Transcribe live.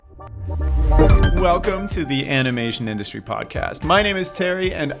Welcome to the Animation Industry Podcast. My name is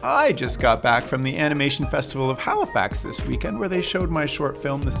Terry, and I just got back from the Animation Festival of Halifax this weekend, where they showed my short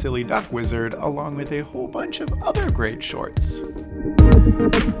film, The Silly Duck Wizard, along with a whole bunch of other great shorts.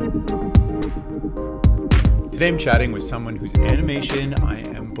 Today I'm chatting with someone whose animation I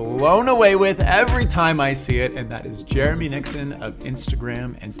am blown away with every time I see it, and that is Jeremy Nixon of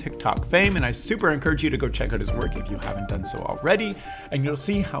Instagram and TikTok fame, and I super encourage you to go check out his work if you haven't done so already, and you'll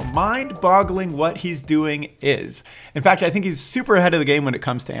see how mind-boggling what he's doing is. In fact, I think he's super ahead of the game when it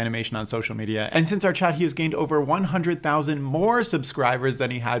comes to animation on social media, and since our chat, he has gained over 100,000 more subscribers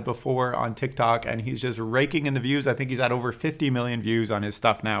than he had before on TikTok, and he's just raking in the views. I think he's at over 50 million views on his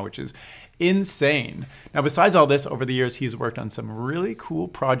stuff now, which is insane. Now, besides all this, over the years, he's worked on some really cool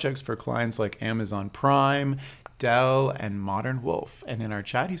projects for clients like Amazon Prime, Dell, and Modern Wolf. And in our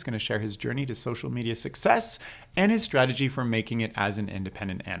chat, he's going to share his journey to social media success and his strategy for making it as an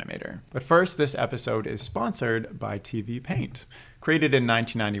independent animator. But first, this episode is sponsored by TV Paint. Created in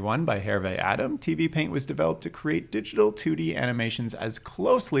 1991 by Hervé Adam, TV Paint was developed to create digital 2D animations as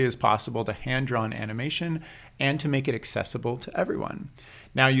closely as possible to hand-drawn animation and to make it accessible to everyone.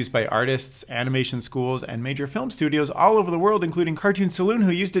 Now used by artists, animation schools, and major film studios all over the world, including Cartoon Saloon,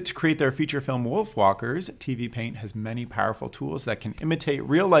 who used it to create their feature film Wolfwalkers, TV Paint has many powerful tools that can imitate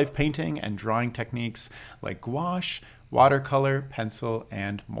real-life painting and drawing techniques like gouache, watercolor, pencil,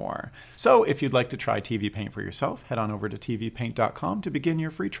 and more. So if you'd like to try TV Paint for yourself, head on over to tvpaint.com to begin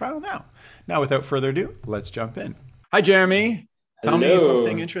your free trial now. Now, without further ado, let's jump in. Hi, Jeremy. Tell me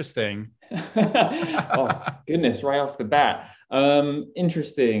something interesting. Oh, goodness, right off the bat.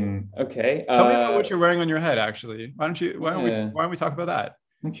 Interesting. Okay. Tell me about what you're wearing on your head, actually. Why don't we talk about that?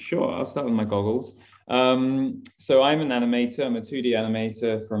 Sure, I'll start with my goggles. So I'm an animator. I'm a 2D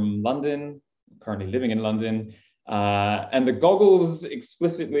animator from London, currently living in London. And the goggles,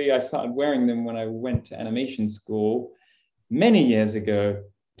 explicitly, I started wearing them when I went to animation school many years ago,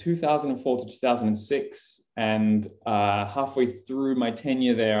 2004 to 2006. And halfway through my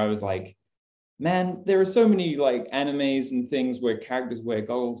tenure there, I was like, man, there are so many like animes and things where characters wear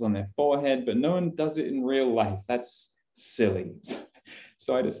goggles on their forehead, but no one does it in real life. That's silly.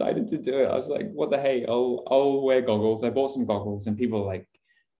 So I decided to do it. I was like, what the hey, I'll wear goggles. I bought some goggles and people were like,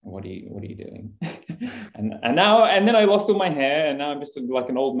 what are you doing? and then I lost all my hair and now I'm just like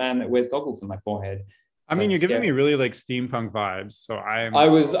an old man that wears goggles on my forehead. I mean, you're giving me really like steampunk vibes. So I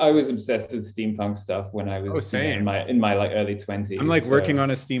was obsessed with steampunk stuff when I was in my like early 20s. I'm like working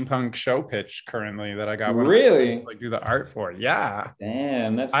on a steampunk show pitch currently that I got. Really? To, like do the art for. Yeah.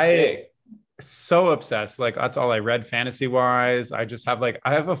 Damn, that's sick. So obsessed. Like that's all I read fantasy wise. I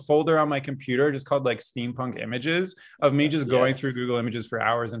have a folder on my computer just called like steampunk images of me just going through Google Images for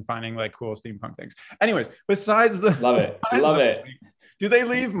hours and finding like cool steampunk things. Anyways, besides love it. Do they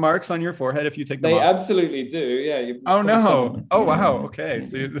leave marks on your forehead if you take them off? They absolutely do. Yeah. Oh no. Oh wow. Okay.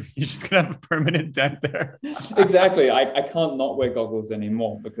 So you're just gonna have a permanent dent there. Exactly. I can't not wear goggles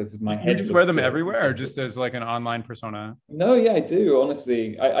anymore because of my head. You just wear them everywhere, or just as like an online persona? No, yeah, I do.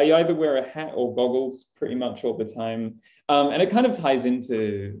 Honestly, I either wear a hat or goggles pretty much all the time. And it kind of ties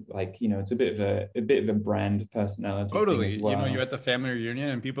into like, it's a bit of a brand personality. Totally. As well. You're at the family reunion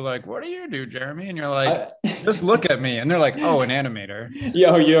and people are like, what do you do, Jeremy? And you're like, just look at me. And they're like, oh, an animator.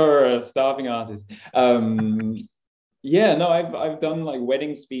 Yo, you're a starving artist. Yeah, no, I've done like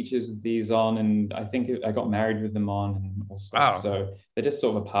wedding speeches with these on, and I think I got married with them on and all sorts. Wow. So they're just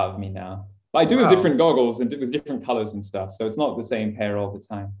sort of a part of me now. But I do with different goggles and with different colors and stuff. So it's not the same pair all the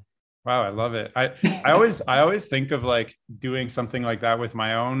time. Wow, I love it. I always think of like doing something like that with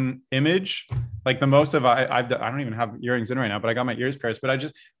my own image. Like the most of I don't even have earrings in right now, but I got my ears pierced. But I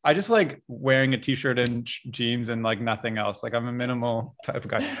just like wearing a t-shirt and jeans and like nothing else. Like I'm a minimal type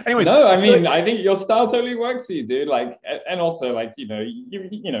of guy. Anyways, no, I mean I think your style totally works for you, dude. Like, and also like you've got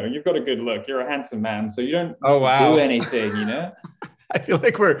a good look. You're a handsome man, so you don't do anything, I feel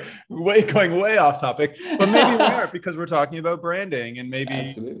like we're going way off topic, but maybe we are because we're talking about branding and maybe,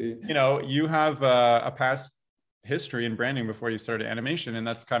 absolutely. You have a past history in branding before you started animation. And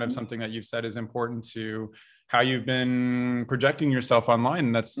that's kind of something that you've said is important to how you've been projecting yourself online.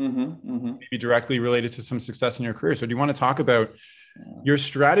 And that's maybe directly related to some success in your career. So do you want to talk about your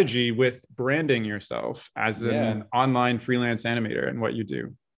strategy with branding yourself as an online freelance animator and what you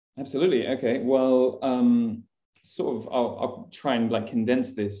do? Absolutely. Okay. Well, I'll try and like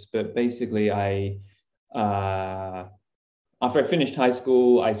condense this, but basically after I finished high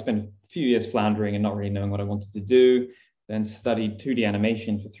school, I spent a few years floundering and not really knowing what I wanted to do, then studied 2D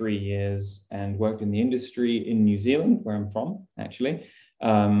animation for 3 years and worked in the industry in New Zealand, where I'm from, actually,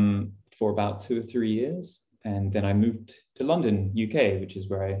 for about 2 or 3 years. And then I moved to London, UK, which is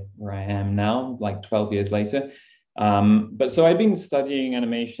where I am now, like 12 years later. But so I'd been studying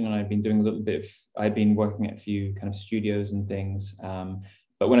animation and I'd been doing a little bit of, I'd been working at a few kind of studios and things.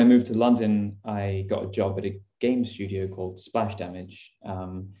 But when I moved to London, I got a job at a game studio called Splash Damage.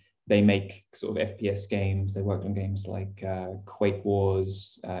 They make sort of FPS games. They worked on games like Quake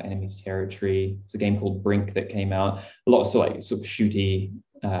Wars, Enemy Territory. It's a game called Brink that came out. A lot of sort of shooty,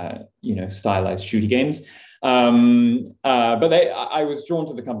 stylized shooty games. But I was drawn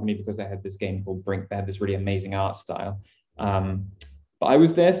to the company because they had this game called Brink. They had this really amazing art style. But I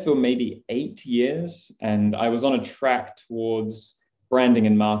was there for maybe 8 years, and I was on a track towards branding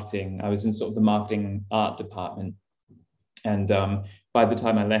and marketing. I was in sort of the marketing art department. And by the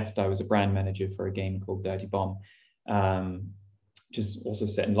time I left, I was a brand manager for a game called Dirty Bomb, which is also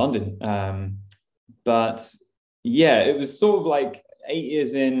set in London. But yeah, it was sort of like 8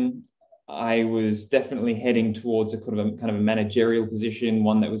 years in, I was definitely heading towards a kind of a managerial position,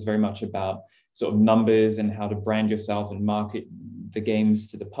 one that was very much about sort of numbers and how to brand yourself and market the games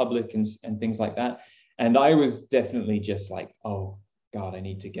to the public and things like that. And I was definitely just like, oh God, I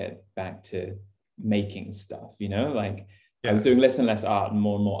need to get back to making stuff, like I was doing less and less art and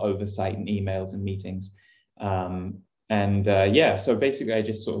more oversight and emails and meetings. So basically I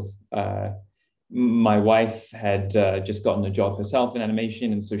just sort of, my wife had just gotten a job herself in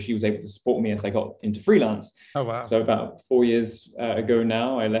animation, and so she was able to support me as I got into freelance. Oh, wow. So about 4 years ago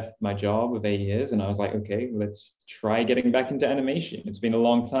now, I left my job of 8 years, and I was like, okay, let's try getting back into animation. It's been a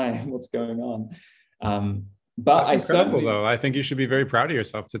long time. What's going on? But That's incredible, though. I think you should be very proud of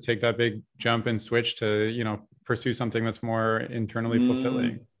yourself to take that big jump and switch to, pursue something that's more internally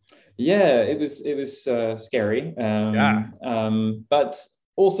fulfilling. Yeah, it was scary. But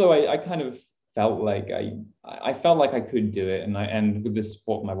also I kind of felt like I felt like I could do it, and with the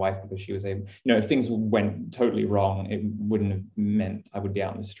support of my wife, because she was able, if things went totally wrong, it wouldn't have meant I would be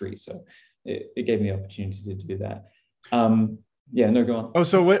out in the street. So it gave me the opportunity to do that. No, go on. Oh,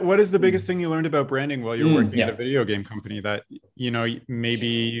 so what is the biggest thing you learned about branding while you're working at a video game company that, maybe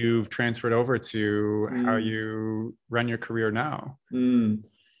you've transferred over to how you run your career now?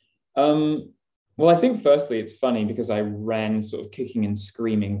 Well, I think firstly, it's funny because I ran sort of kicking and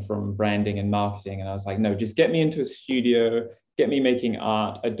screaming from branding and marketing. And I was like, no, just get me into a studio, get me making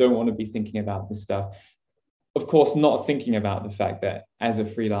art. I don't want to be thinking about this stuff. Of course, not thinking about the fact that as a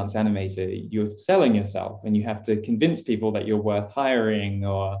freelance animator, you're selling yourself and you have to convince people that you're worth hiring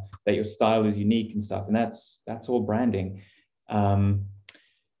or that your style is unique and stuff. And that's all branding.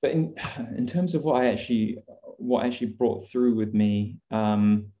 But in terms of what actually brought through with me,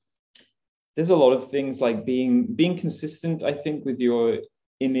 there's a lot of things like being consistent, I think, with your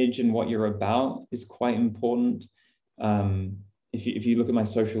image and what you're about is quite important. If you look at my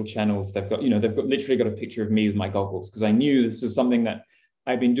social channels, they've literally got a picture of me with my goggles, because I knew this was something that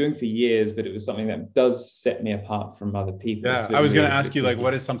I've been doing for years, but it was something that does set me apart from other people. Yeah, I was going to ask you, like,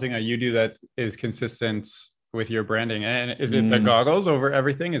 what is something that you do that is consistent with your branding? And is it the goggles over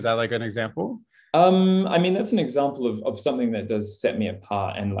everything? Is that like an example? I mean, that's an example of something that does set me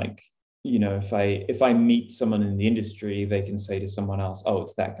apart. And like, if I meet someone in the industry, they can say to someone else, oh,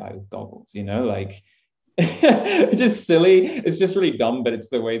 it's that guy with goggles, like it's just silly. It's just really dumb, but it's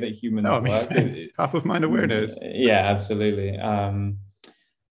the way that humans work. Makes sense. Top of mind awareness. Yeah, absolutely.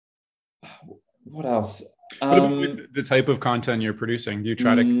 What else? What about with the type of content you're producing? Do you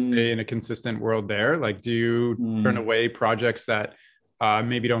try to stay in a consistent world there? Like, do you turn away projects that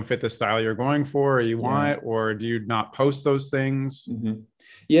maybe don't fit the style you're going for or you want, or do you not post those things?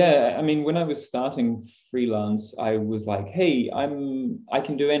 Yeah, I mean, when I was starting freelance, I was like, hey, I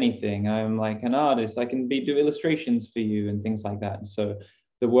can do anything. I'm like an artist. I can do illustrations for you and things like that. And so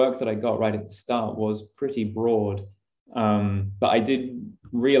the work that I got right at the start was pretty broad. But I did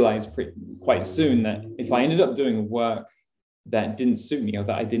realize quite soon that if I ended up doing work that didn't suit me or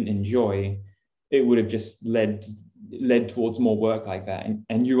that I didn't enjoy, it would have just led towards more work like that.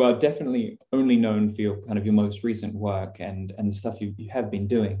 And you are definitely only known for your most recent work and the stuff you have been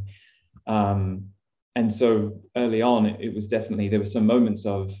doing. And so early on, it was definitely, there were some moments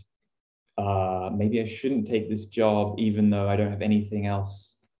of maybe I shouldn't take this job, even though I don't have anything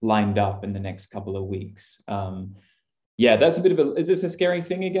else lined up in the next couple of weeks. That's a bit of it's a scary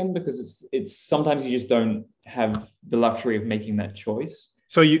thing again, because it's sometimes you just don't have the luxury of making that choice.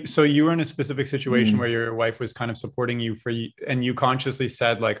 So you were in a specific situation where your wife was kind of supporting you and you consciously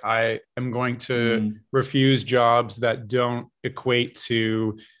said, like, I am going to refuse jobs that don't equate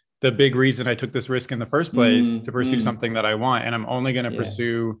to the big reason I took this risk in the first place to pursue something that I want. And I'm only going to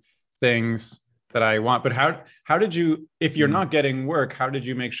pursue things that I want. But how did you, if you're not getting work, how did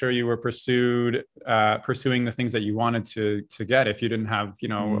you make sure you were pursuing the things that you wanted to get if you didn't have,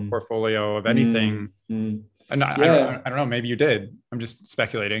 a portfolio of anything? And I don't know, maybe you did. I'm just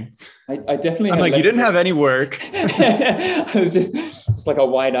speculating. I definitely I'm like, you didn't have any work. I was just like a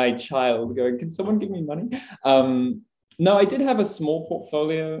wide-eyed child going, can someone give me money? No, I did have a small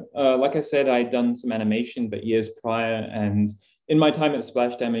portfolio. Like I said, I'd done some animation, but years prior. And in my time at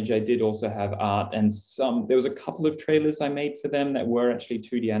Splash Damage, I did also have art and there was a couple of trailers I made for them that were actually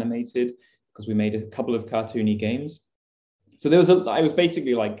 2D animated because we made a couple of cartoony games. So I was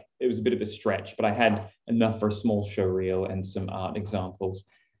basically like, it was a bit of a stretch, but I had enough for a small show reel and some art examples.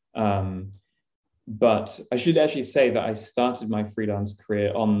 But I should actually say that I started my freelance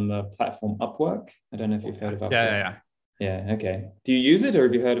career on the platform Upwork. I don't know if you've heard of Upwork. Yeah. Okay. Do you use it, or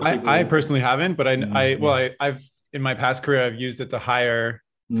have you heard of people? I personally haven't, but I've in my past career, I've used it to hire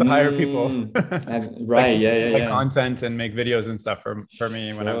people. Right. Like content and make videos and stuff for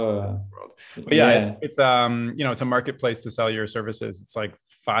me when I was in the world. But it's it's a marketplace to sell your services. It's like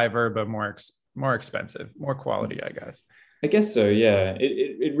Fiverr, but more expensive, more quality, I guess. I guess so. Yeah.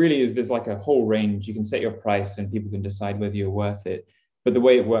 It really is. There's like a whole range. You can set your price and people can decide whether you're worth it. But the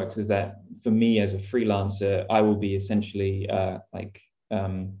way it works is that for me as a freelancer, I will be essentially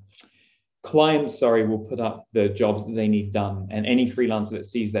clients, will put up the jobs that they need done. And any freelancer that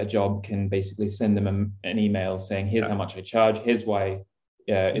sees that job can basically send them an email saying, here's how much I charge. Here's why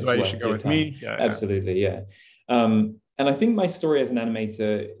it's why you should go with me. Absolutely. Yeah. And I think my story as an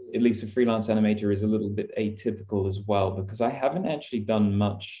animator, at least a freelance animator, is a little bit atypical as well, because I haven't actually done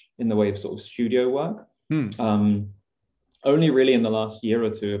much in the way of sort of studio work. Only really in the last year or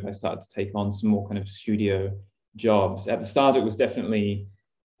two have I started to take on some more kind of studio jobs. At the start, it was definitely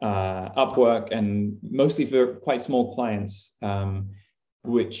Upwork, and mostly for quite small clients,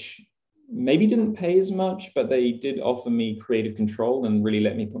 which maybe didn't pay as much, but they did offer me creative control and really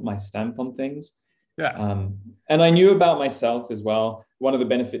let me put my stamp on things. And I knew about myself as well. One of the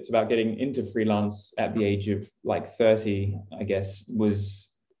benefits about getting into freelance at the age of like 30, I guess, was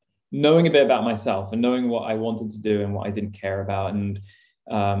knowing a bit about myself and knowing what I wanted to do and what I didn't care about. And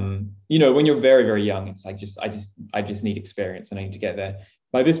when you're very, very young, it's like I just need experience and I need to get there.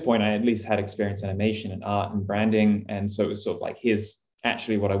 By this point, I at least had experience in animation and art and branding. And so it was sort of like, here's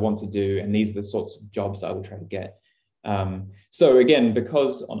actually what I want to do. And these are the sorts of jobs I will try to get. So again,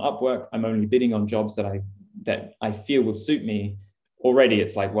 because on Upwork, I'm only bidding on jobs that I feel will suit me. Already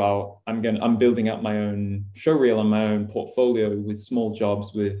it's like, well, I'm building up my own show reel and my own portfolio with small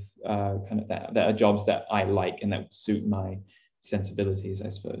jobs with kind of that are jobs that I like and that suit my sensibilities, I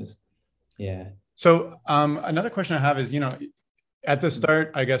suppose. Yeah. So another question I have is, at the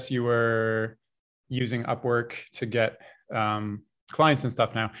start, I guess you were using Upwork to get clients and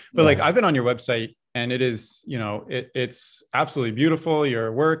stuff now, but like I've been on your website and it is, it's absolutely beautiful.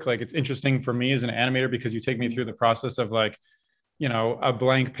 Your work, like it's interesting for me as an animator because you take me through the process of like, a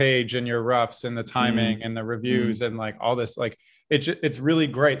blank page and your roughs and the timing and the reviews and like all this, like it's really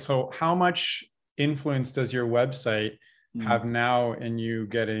great. So how much influence does your website have now in you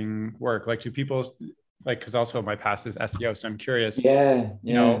getting work? Like, do people like, because also my past is SEO, so I'm curious.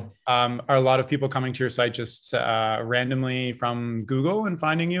 Are a lot of people coming to your site just randomly from Google and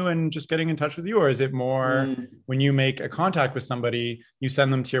finding you and just getting in touch with you, or is it more when you make a contact with somebody, you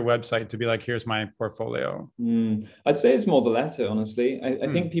send them to your website to be like, here's my portfolio? I'd say it's more the latter, honestly. I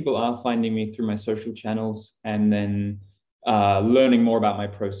think people are finding me through my social channels and then learning more about my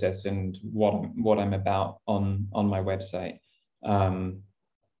process and what I'm about on my website.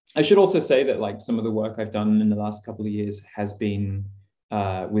 I should also say that like some of the work I've done in the last couple of years has been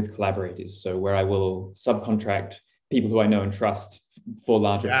with collaborators. So where I will subcontract people who I know and trust for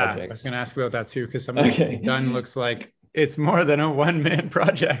larger projects. I was going to ask about that too, because some of the done looks like it's more than a one-man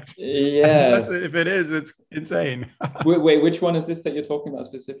project. Yeah. If it is, it's insane. Wait, which one is this that you're talking about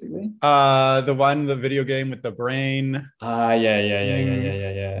specifically? The video game with the brain.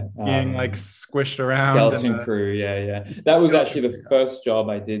 Yeah. Being like squished around. Skeleton Crew, yeah. That was actually the first job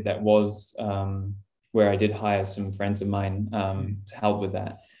I did that was where I did hire some friends of mine to help with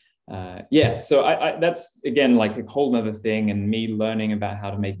that. So I that's again like a whole nother thing, and me learning about how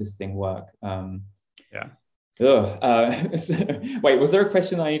to make this thing work. Wait, was there a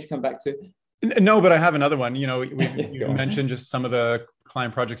question I need to come back to? No, but I have another one. You mentioned just some of the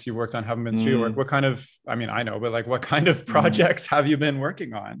client projects you worked on haven't been studio work. What kind of, I know, but like what kind of projects have you been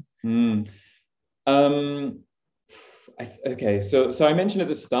working on? Okay, so I mentioned at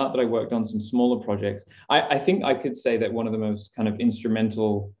the start that I worked on some smaller projects. I think I could say that one of the most kind of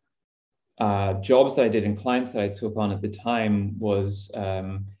instrumental jobs that I did and clients that I took on at the time was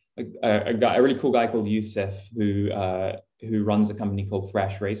a really cool guy called Youssef who runs a company called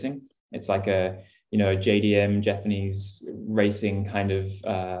Thrash Racing. It's like a JDM Japanese racing kind of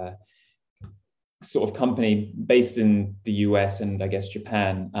sort of company based in the US and I guess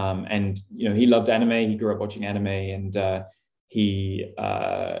Japan. And he loved anime. He grew up watching anime, and he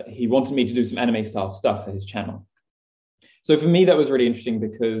wanted me to do some anime style stuff for his channel. So for me, that was really interesting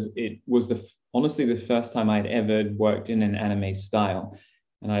because it was honestly the first time I'd ever worked in an anime style.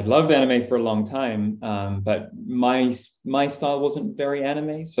 And I'd loved anime for a long time, but my style wasn't very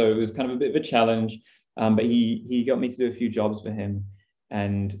anime, so it was kind of a bit of a challenge. But he got me to do a few jobs for him,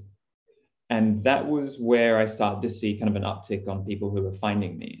 and that was where I started to see kind of an uptick on people who were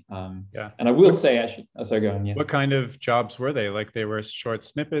finding me. Yeah. And I will say, actually, sorry, go on. Yeah. What kind of jobs were they? Like they were short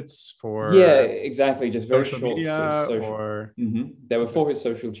snippets for? Yeah, exactly. Just very social short media, social. or They were for his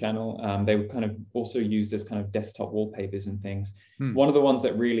social channel. They were kind of also used as kind of desktop wallpapers and things. One of the ones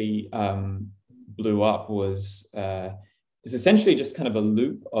that really blew up was it's essentially just kind of a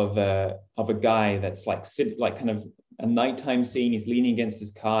loop of a guy that's like kind of a nighttime scene. He's leaning against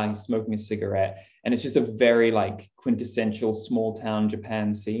his car, he's smoking a cigarette, and it's just a very like quintessential small town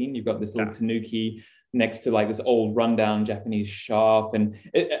Japan scene. You've got this little tanuki next to like this old rundown Japanese shop, and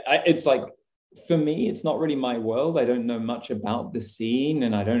it's like, for me, it's not really my world. I don't know much about the scene,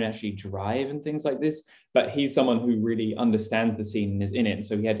 and I don't actually drive and things like this, but he's someone who really understands the scene and is in it. And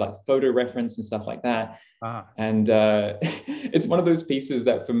so he had like photo reference and stuff like that. And it's one of those pieces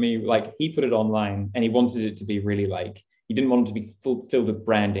that for me, like, he put it online and he wanted it to be really like, he didn't want it to be filled with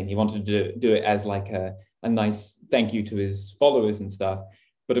branding. He wanted to do it as like a nice thank you to his followers and stuff.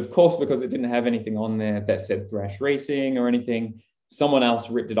 But of course, because it didn't have anything on there that said Thrash Racing or anything, someone else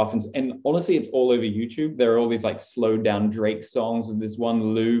ripped it off. And honestly, it's all over YouTube. There are all these like slowed down Drake songs with this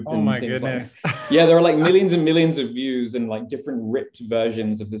one loop. Oh my goodness. Yeah, there are like millions and millions of views and like different ripped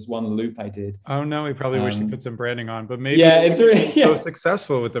versions of this one loop I did. Oh no, we probably wish to put some branding on, but maybe it's really so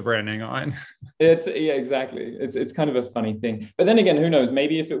successful with the branding on. Exactly. It's kind of a funny thing. But then again, who knows?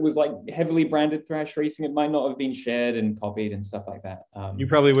 Maybe if it was like heavily branded Thrash Racing, it might not have been shared and copied and stuff like that. You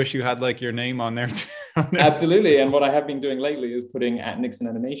probably wish you had like your name on there too. Absolutely. And what I have been doing lately is putting @Nixon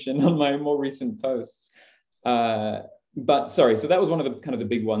Animation on my more recent posts. But sorry, so that was one of the kind of the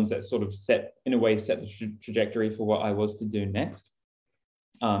big ones that sort of set the trajectory for what I was to do next.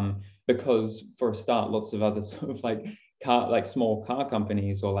 Because for a start, lots of other sort of like small car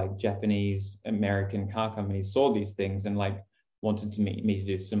companies or like Japanese American car companies saw these things and like wanted to me to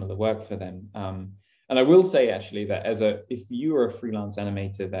do similar work for them. And I will say actually that if you are a freelance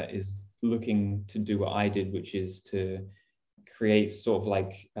animator that is looking to do what I did, which is to create sort of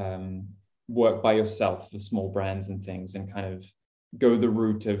like work by yourself for small brands and things, and kind of go the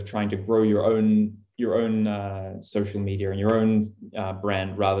route of trying to grow your own social media and your own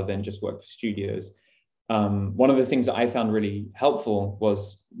brand rather than just work for studios. One of the things that I found really helpful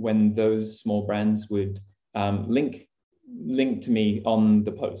was when those small brands would link to me on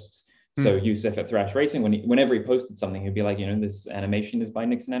the posts. So Youssef at Thrash Racing, whenever he posted something, he'd be like, this animation is by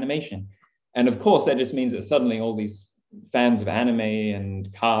Nixon Animation. And of course, that just means that suddenly all these fans of anime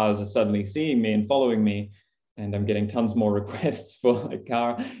and cars are suddenly seeing me and following me. And I'm getting tons more requests for like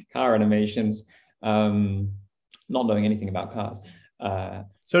car animations, not knowing anything about cars.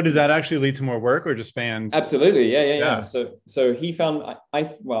 So does that actually lead to more work, or just fans? Absolutely. Yeah. So he found, I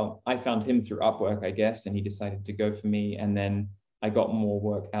found him through Upwork, I guess, and he decided to go for me. And then I got more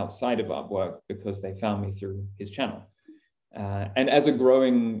work outside of Upwork because they found me through his channel. And as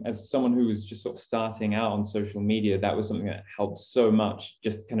someone who was just sort of starting out on social media, that was something that helped so much,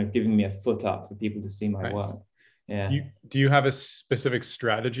 just kind of giving me a foot up for people to see my work. Yeah. Do you have a specific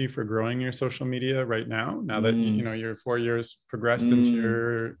strategy for growing your social media right now? Now that you're 4 years progressed into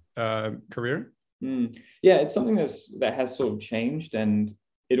your career? Yeah, it's something that has sort of changed, and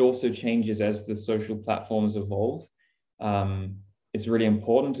it also changes as the social platforms evolve. It's really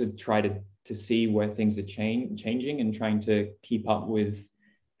important to try to see where things are changing and trying to keep up with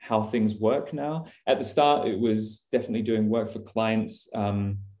how things work now. At the start, it was definitely doing work for clients,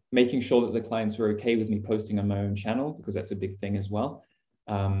 making sure that the clients were okay with me posting on my own channel, because that's a big thing as well.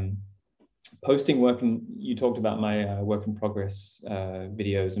 Posting work, and you talked about my work in progress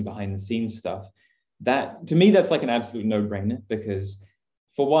videos and behind the scenes stuff. That, to me, that's like an absolute no-brainer, because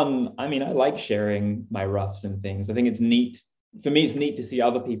for one, I mean, I like sharing my roughs and things. I think it's neat. For me, it's neat to see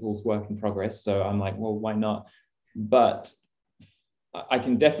other people's work in progress. So I'm like, well, why not? But I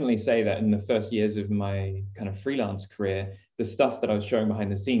can definitely say that in the first years of my kind of freelance career, the stuff that I was showing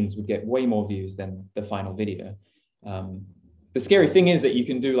behind the scenes would get way more views than the final video. The scary thing is that you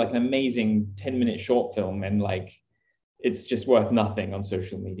can do like an amazing 10-minute short film and like it's just worth nothing on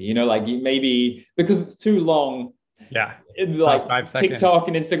social media. You know, like maybe because it's too long. Yeah. Like 5 seconds. TikTok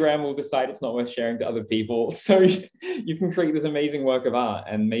and Instagram will decide it's not worth sharing to other people. So you can create this amazing work of art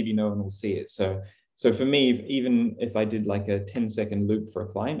and maybe no one will see it. So for me, even if I did like a 10-second loop for a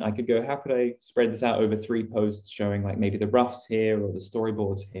client, I could go, how could I spread this out over 3 posts showing like maybe the roughs here or the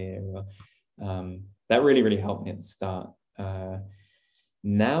storyboards here? Or, that really, really helped me at the start.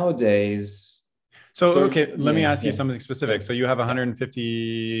 Nowadays. So okay, let me ask you something specific. So you have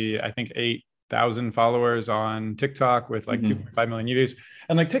 150, I think 8,000 followers on TikTok with like 2.5 million views.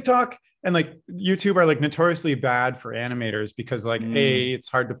 And like TikTok and like YouTube are like notoriously bad for animators because like A, it's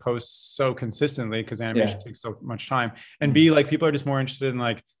hard to post so consistently because animation takes so much time. And B, like people are just more interested in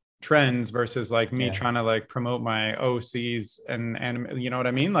like trends versus like me trying to like promote my OCs and anime, you know what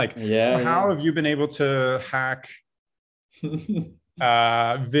I mean? Like, so how have you been able to hack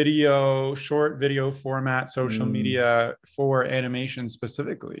short video format, social media for animation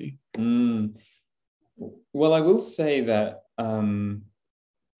specifically? Well, I will say that,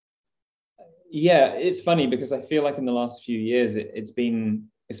 it's funny because I feel like in the last few years, it's been,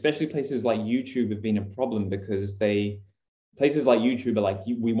 especially places like YouTube have been a problem because places like YouTube are like,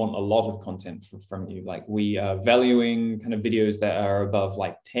 we want a lot of content from you. Like we are valuing kind of videos that are above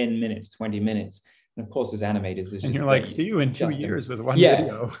like 10 minutes, 20 minutes. And of course, as animators, and you're like, see you in 2 years with one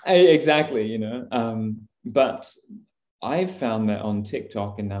video. Exactly, you know. But I've found that on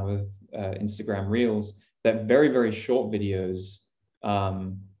TikTok and now with Instagram Reels, that very, very short videos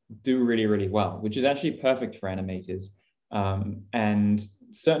do really, really well, which is actually perfect for animators. And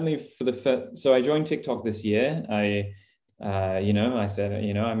certainly for the first, so I joined TikTok this year. I said,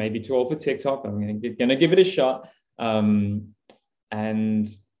 I may be too old for TikTok, but I'm gonna give it a shot. And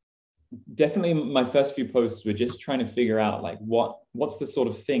definitely my first few posts were just trying to figure out like what's the sort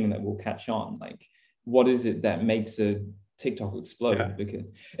of thing that will catch on, like what is it that makes a TikTok explode? Because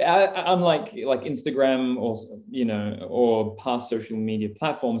I'm like Instagram or past social media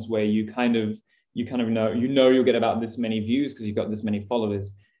platforms where you kind of know you'll get about this many views because you've got this many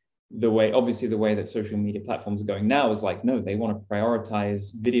followers. The way that social media platforms are going now is like, no, they want to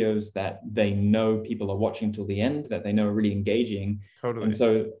prioritize videos that they know people are watching till the end, that they know are really engaging. Totally. And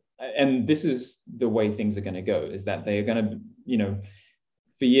so, and this is the way things are going to go, is that they are going to,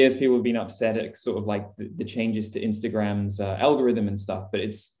 for years, people have been upset at sort of like the changes to Instagram's algorithm and stuff, but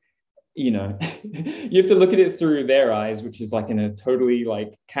it's, you have to look at it through their eyes, which is like in a totally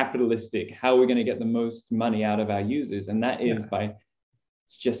like capitalistic, how we're going to get the most money out of our users. And that is by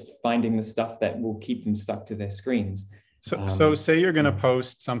just finding the stuff that will keep them stuck to their screens. So say you're going to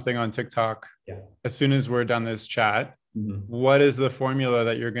post something on TikTok as soon as we're done this chat. What is the formula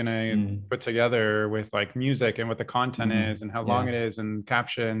that you're going to put together with like music and what the content is and how long it is and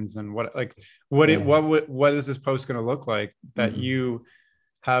captions and what is this post going to look like that you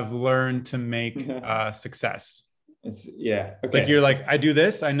have learned to make success? Like you're like, I do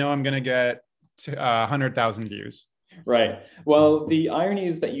this, I know I'm going to get 100,000 views. Right. Well, the irony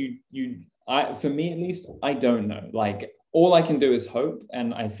is that for me at least, I don't know. Like all I can do is hope.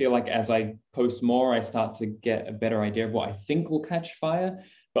 And I feel like as I post more, I start to get a better idea of what I think will catch fire.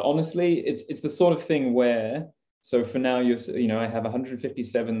 But honestly, it's the sort of thing where, so for now, I have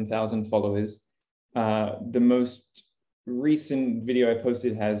 157,000 followers. The most recent video I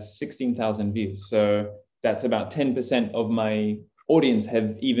posted has 16,000 views. So that's about 10% of my audience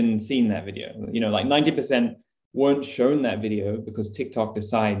have even seen that video. Like 90% weren't shown that video because TikTok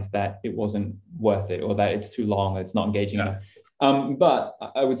decides that it wasn't worth it or that it's too long, or it's not engaging enough. But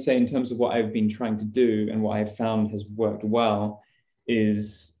I would say in terms of what I've been trying to do and what I've found has worked well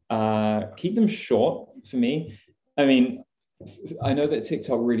is keep them short for me. I mean, I know that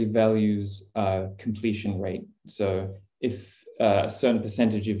TikTok really values completion rate. So if a certain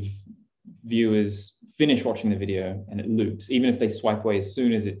percentage of viewers finish watching the video and it loops, even if they swipe away as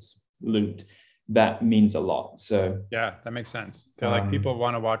soon as it's looped, that means a lot. So yeah, that makes sense. They're like, people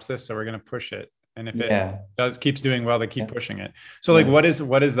want to watch this, so we're going to push it. And if it keeps doing well, they keep pushing it. So like, what is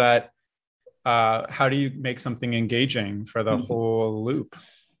that? How do you make something engaging for the whole loop?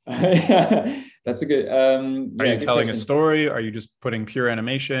 That's a good. Are you telling a story? Are you just putting pure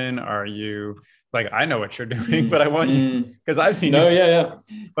animation? Are you like, I know what you're doing, but I want you, because I've seen you.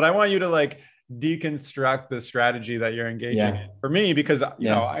 But I want you to like deconstruct the strategy that you're engaging in for me, because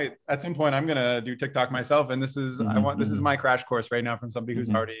I at some point I'm gonna do TikTok myself, and this is this is my crash course right now from somebody who's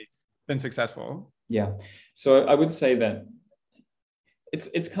already been successful. So I would say that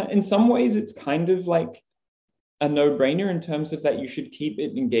it's kind, in some ways it's kind of like a no-brainer in terms of that you should keep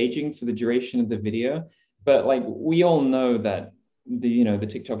it engaging for the duration of the video, but like we all know that the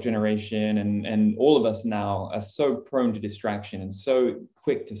TikTok generation and all of us now are so prone to distraction and so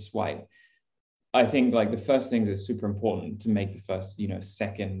quick to swipe. I think like the first things is super important to make the first,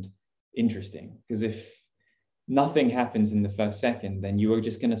 second interesting. Because if nothing happens in the first second, then you are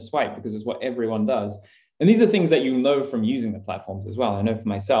just going to swipe because it's what everyone does. And these are things that you know from using the platforms as well. I know for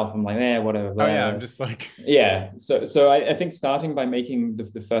myself, I'm like, whatever. Oh yeah, I'm just like, yeah. So I think starting by making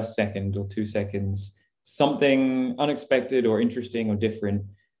the first second or 2 seconds something unexpected or interesting or different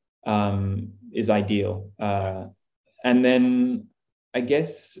is ideal. And then I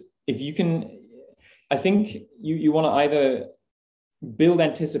guess if you can, I think you want to either build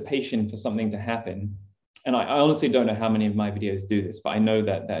anticipation for something to happen. And I honestly don't know how many of my videos do this, but I know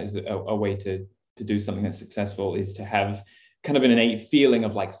that is a way to do something that's successful, is to have kind of an innate feeling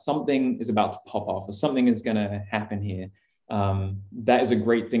of like something is about to pop off or something is going to happen here. That is a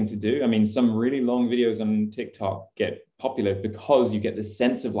great thing to do. I mean, some really long videos on TikTok get popular because you get this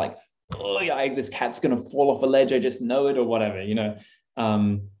sense of like, oh yeah, this cat's going to fall off a ledge. I just know it, or whatever,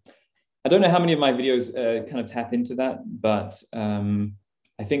 I don't know how many of my videos kind of tap into that, but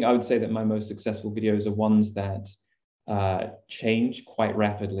I think I would say that my most successful videos are ones that change quite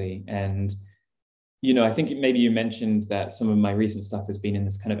rapidly. And, I think maybe you mentioned that some of my recent stuff has been in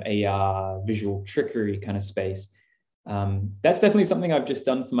this kind of AR visual trickery kind of space. That's definitely something I've just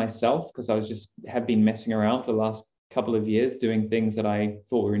done for myself because have been messing around for the last couple of years doing things that I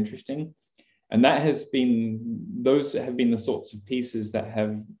thought were interesting. And those have been the sorts of pieces that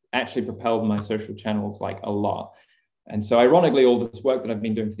have actually propelled my social channels like a lot. And so ironically, all this work that I've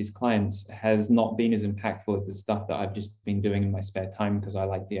been doing for these clients has not been as impactful as the stuff that I've just been doing in my spare time because I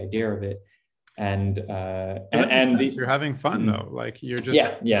like the idea of it. And you're having fun though. Like you're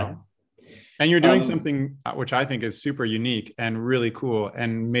just, and you're doing something which I think is super unique and really cool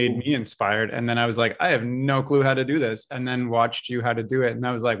and made me inspired. And then I was like, I have no clue how to do this. And then watched you how to do it. And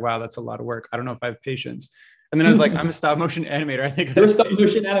I was like, wow, that's a lot of work. I don't know if I have patience. And then I was like, I'm a stop motion animator. I think you're a stop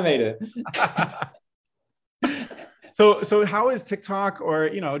motion animator. So how is TikTok or,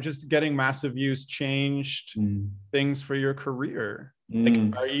 just getting massive views changed things for your career? Like,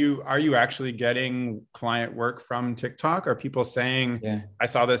 are you actually getting client work from TikTok? Are people saying, I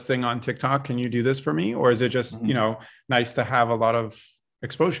saw this thing on TikTok, can you do this for me? Or is it just, nice to have a lot of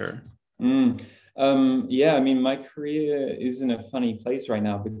exposure? I mean, my career is in a funny place right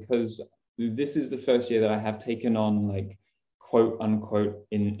now because this is the first year that I have taken on like quote unquote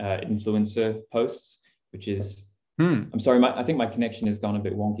influencer posts, which is, I'm sorry, I think my connection has gone a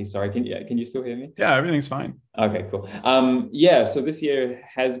bit wonky. Sorry, can you still hear me? Yeah, everything's fine. Okay, cool. So this year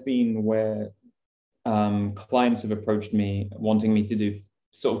has been where clients have approached me wanting me to do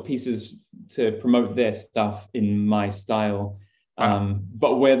sort of pieces to promote their stuff in my style,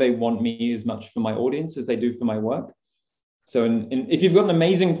 but where they want me as much for my audience as they do for my work. So if you've got an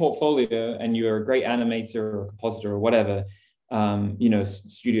amazing portfolio and you're a great animator or compositor or whatever,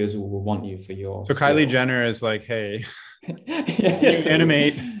 studios will want you for your. So Kylie Jenner is like, hey,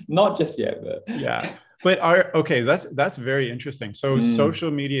 animate. Not just yet, but yeah. But that's very interesting. So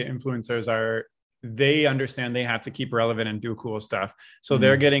social media influencers they understand they have to keep relevant and do cool stuff. So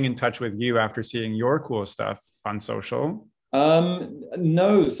they're getting in touch with you after seeing your cool stuff on social.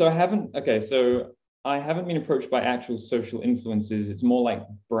 No, so I haven't. Okay, so I haven't been approached by actual social influencers. It's more like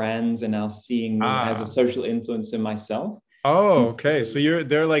brands are now seeing me as a social influencer myself. Oh, okay. So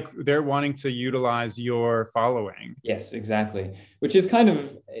they're wanting to utilize your following. Yes, exactly. Which is kind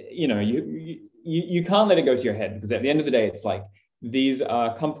of, you can't let it go to your head because at the end of the day, it's like these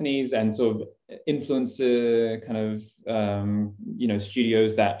are companies and sort of influencer kind of,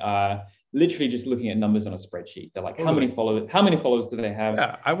 studios that are literally just looking at numbers on a spreadsheet. They're like, how many followers do they have?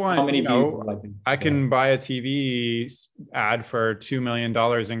 Yeah, I want, how many I can buy a TV ad for $2 million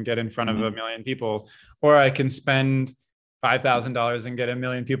and get in front of 1 million people, or I can spend $5,000 and get 1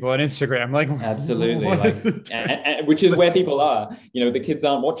 million people on Instagram. Like, absolutely, which is where people are. The kids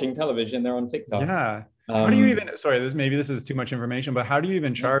aren't watching television; they're on TikTok. Yeah. How do you even? Sorry, this is too much information, but how do you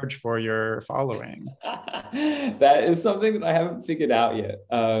even charge for your following? That is something that I haven't figured out yet.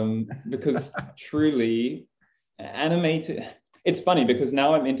 Because truly, animated. It's funny because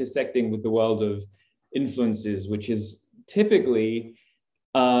now I'm intersecting with the world of influencers, which is typically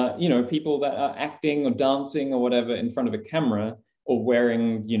people that are acting or dancing or whatever in front of a camera or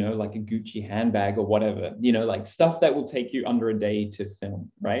wearing, like a Gucci handbag or whatever, like stuff that will take you under a day to film,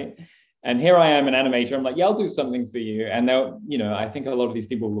 right? And here I am, an animator. I'm like, yeah, I'll do something for you. And they'll, I think a lot of these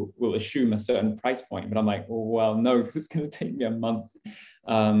people will assume a certain price point, but I'm like, well, no, because it's going to take me a month.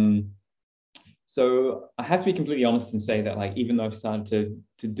 So I have to be completely honest and say that, like, even though I've started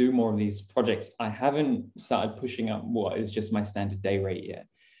to do more of these projects, I haven't started pushing up what is just my standard day rate yet.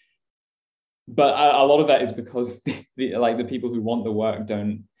 But a lot of that is because the people who want the work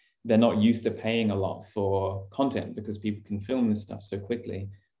they're not used to paying a lot for content, because people can film this stuff so quickly.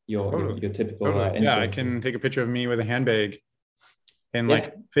 Your typical Yeah, I can take a picture of me with a handbag in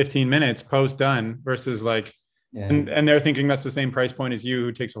like 15 minutes, post done, versus like, and they're thinking that's the same price point as you,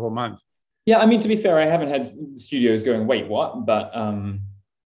 who takes a whole month. Yeah, I mean, to be fair, I haven't had studios going, wait, what? But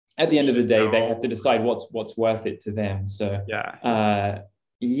at the end of the day, they have to decide what's worth it to them. So so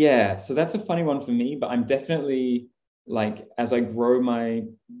that's a funny one for me. But I'm definitely, like, as I grow my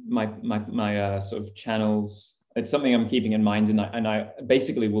sort of channels, it's something I'm keeping in mind, and I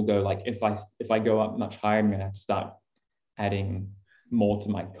basically will go, like, if I go up much higher, I'm gonna have to start adding more to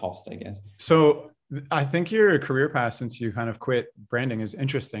my cost, I guess. So I think your career path, since you kind of quit branding, is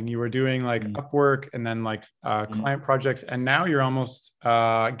interesting. You were doing like Upwork and then like client projects, and now you're almost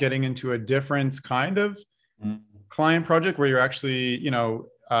getting into a different kind of client project where you're actually,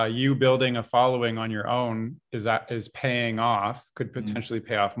 you building a following on your own is paying off, could potentially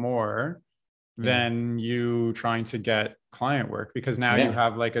pay off more than you trying to get client work, because now you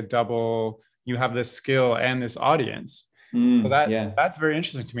have like you have this skill and this audience. So that's very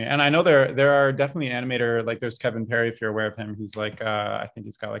interesting to me. And I know there are definitely animator, like there's Kevin Perry, if you're aware of him. He's like, I think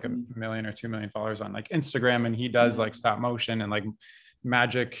he's got like 1 million or 2 million followers on like Instagram, and he does like stop motion and like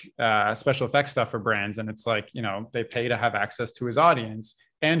magic special effects stuff for brands. And it's like, they pay to have access to his audience,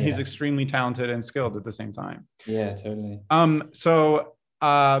 and he's extremely talented and skilled at the same time. Yeah, totally. So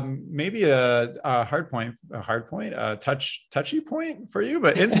maybe a touchy point for you,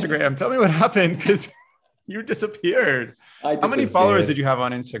 but Instagram, tell me what happened, because you disappeared. How many followers did you have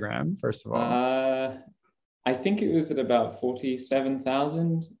on Instagram, first of all? I think it was at about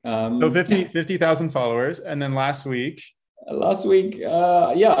 47,000. So 50,000 followers. And then last week, I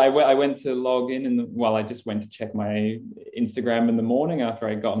went to log in I just went to check my Instagram in the morning after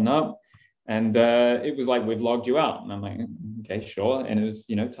I'd gotten up, and it was like, we've logged you out. And I'm like, okay, sure. And it was,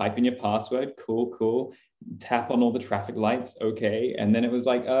 type in your password. Cool. Tap on all the traffic lights. Okay. And then it was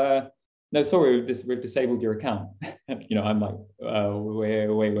like, no, sorry, we've disabled your account. I'm like,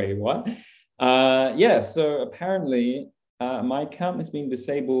 wait, what? So apparently my account has been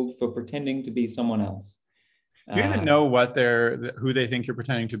disabled for pretending to be someone else. Do you even know who they think you're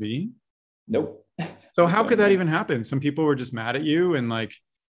pretending to be? Nope. So how could that even happen? Some people were just mad at you and like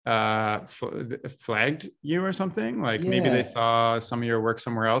flagged you or something? Like maybe they saw some of your work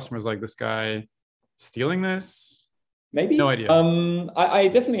somewhere else and was like, this guy stealing this? Maybe. No idea. I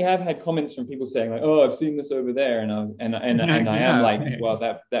definitely have had comments from people saying like, "Oh, I've seen this over there," and I am like, nice. Well,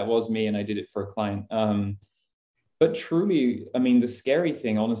 that was me, and I did it for a client. But truly, I mean, the scary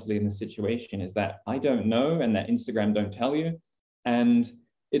thing, honestly, in the situation is that I don't know, and that Instagram don't tell you, and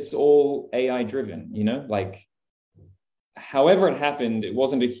it's all AI driven. Like, however it happened, it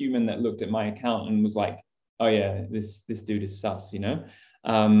wasn't a human that looked at my account and was like, "Oh yeah, this dude is sus," So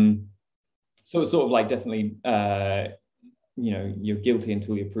it's sort of like definitely. You're guilty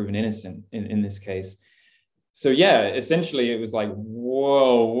until you're proven innocent in this case. So essentially it was like,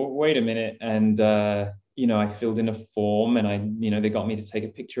 whoa, wait a minute. And, I filled in a form, and they got me to take a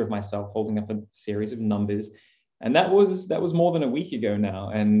picture of myself holding up a series of numbers. And that was more than a week ago now.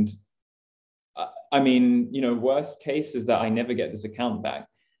 And I mean, worst case is that I never get this account back.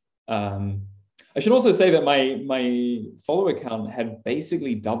 I should also say that my follower count had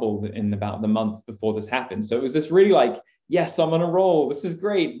basically doubled in about the month before this happened. So it was this really like, yes, I'm on a roll. This is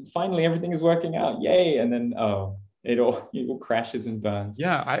great. Finally, everything is working out. Yay. And then, it all crashes and burns.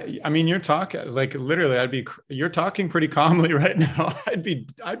 Yeah. I mean, you're talking like literally you're talking pretty calmly right now.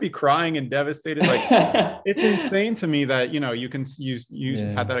 I'd be crying and devastated. Like it's insane to me that, you can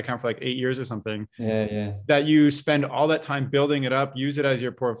had that account for like 8 years or something. Yeah. That you spend all that time building it up, use it as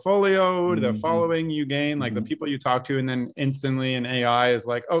your portfolio, the following you gain, like the people you talk to, and then instantly an AI is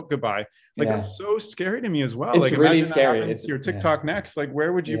like, oh, goodbye. Like that's so scary to me as well. It's like really scary. It's your TikTok next. Like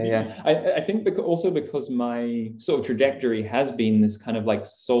where would you be? Yeah. I think because my sort of trajectory has been this kind of like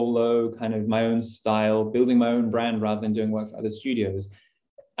solo, kind of my own style, building my own brand rather than doing work for other studios.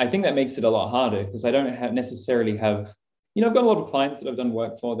 I think that makes it a lot harder because I don't necessarily have, I've got a lot of clients that I've done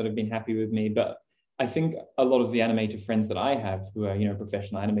work for that have been happy with me, but I think a lot of the animator friends that I have who are,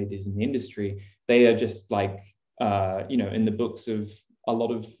 professional animators in the industry, they are just like, in the books of a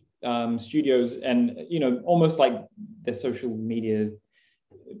lot of studios, and, almost like their social media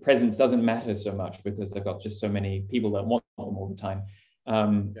presence doesn't matter so much because they've got just so many people that want them all the time.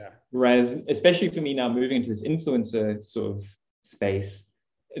 Whereas, especially for me now moving into this influencer sort of space,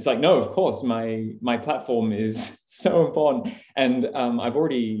 it's like, no, of course, my platform is so important. And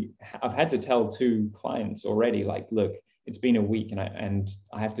I've had to tell 2 clients already, like, look, it's been a week, and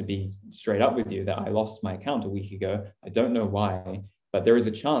I have to be straight up with you that I lost my account a week ago. I don't know why, but there is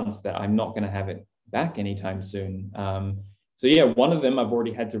a chance that I'm not going to have it back anytime soon. So yeah, one of them I've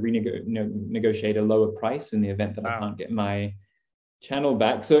already had to negotiate a lower price in the event that I can't get my channel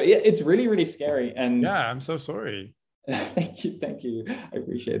back. So it's really, really scary. And yeah, I'm so sorry. thank you. I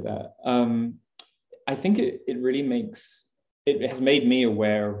appreciate that. I think it really it has made me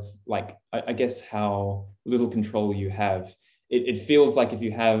aware of, like, I guess how little control you have. It feels like if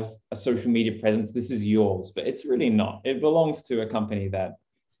you have a social media presence, this is yours, but it's really not. It belongs to a company that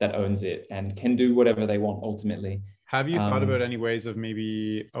owns it and can do whatever they want ultimately. Have you thought about any ways of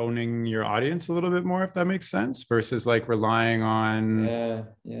maybe owning your audience a little bit more, if that makes sense, versus like relying on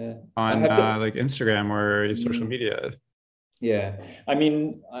like Instagram or social media? Yeah, I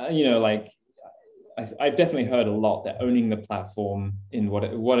mean, like, I've definitely heard a lot that owning the platform in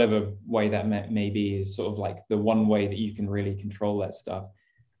whatever way that may be is sort of like the one way that you can really control that stuff.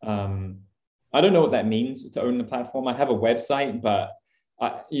 I don't know what that means to own the platform. I have a website, but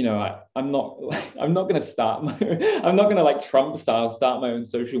I'm not going to I'm not going to, like, Trump style, start my own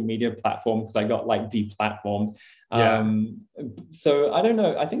social media platform because I got, like, deplatformed. So I don't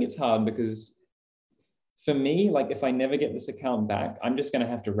know. I think it's hard because for me, like, if I never get this account back, I'm just going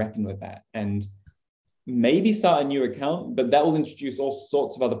to have to reckon with that and maybe start a new account, but that will introduce all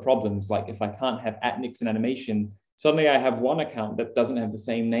sorts of other problems. Like, if I can't have @Nixon Animation, suddenly I have one account that doesn't have the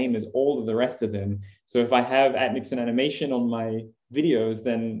same name as all of the rest of them. So if I have @Nixon Animation on my videos,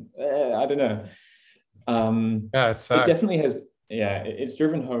 then I don't know. It definitely has. Yeah, it's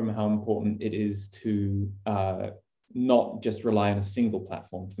driven home how important it is to not just rely on a single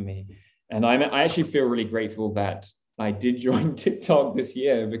platform for me. And I actually feel really grateful that I did join TikTok this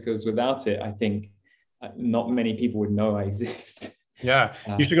year, because without it, I think not many people would know I exist. Yeah,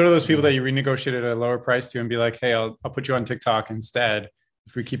 you should go to those people that you renegotiated at a lower price to and be like, hey, I'll put you on TikTok instead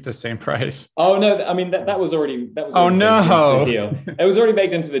if we keep the same price. Oh no, I mean that was already oh no, the deal. It was already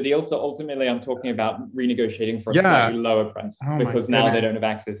baked into the deal. So ultimately, I'm talking about renegotiating for a slightly lower price because now they don't have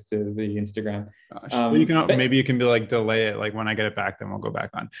access to the Instagram. You can maybe you can be like, delay it. Like, when I get it back, then we'll go back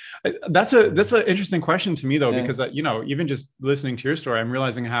on. That's an interesting question to me though, because even just listening to your story, I'm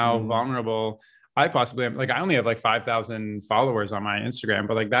realizing how vulnerable I possibly am. Like, I only have like 5,000 followers on my Instagram,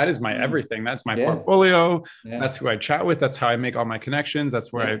 but like, that is my everything. That's my portfolio. That's who I chat with. That's how I make all my connections.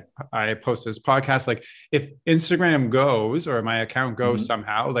 That's where I post this podcast. Like, if Instagram goes or my account goes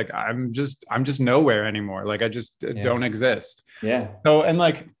somehow, like, I'm just nowhere anymore. Like, I just don't exist. So, and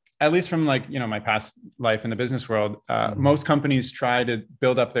like, at least from like, my past life in the business world, most companies try to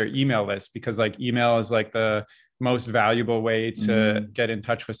build up their email list because like email is like the most valuable way to get in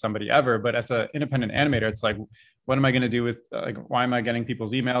touch with somebody ever. But as an independent animator, it's like, what am I going to do with, like, why am I getting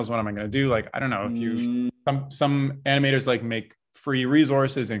people's emails? What am I going to do? Like, I don't know. If you, some animators like make free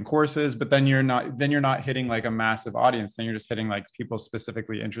resources and courses, but then you're not hitting like a massive audience. Then you're just hitting like people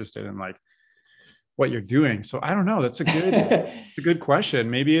specifically interested in like what you're doing. So I don't know. That's a good question.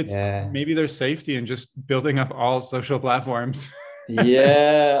 Maybe maybe there's safety in just building up all social platforms.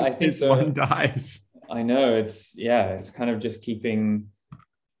 Yeah, I think so. One dies. I know it's kind of just keeping.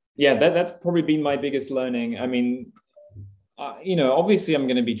 Yeah, that's probably been my biggest learning. I mean, obviously I'm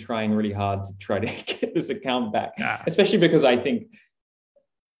going to be trying really hard to try to get this account back, especially because I think.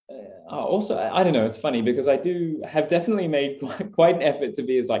 Also, I don't know. It's funny because I have definitely made quite an effort to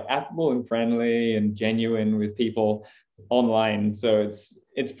be as like affable and friendly and genuine with people online. So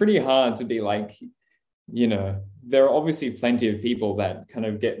it's pretty hard to be like, there are obviously plenty of people that kind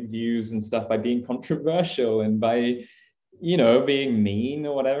of get views and stuff by being controversial and by, being mean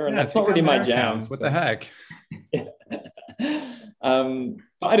or whatever. And that's not really my jam. What the heck? But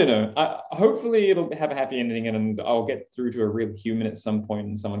I don't know. Hopefully it'll have a happy ending and I'll get through to a real human at some point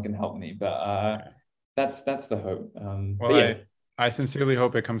and someone can help me. But that's the hope. I sincerely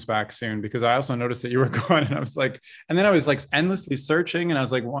hope it comes back soon, because I also noticed that you were gone, and I was like, and then I was like endlessly searching, and I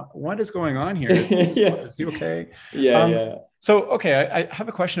was like, what is going on here? Is he okay? So, okay, I have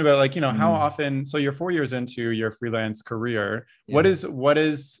a question about like, how often, so you're 4 years into your freelance career. What is,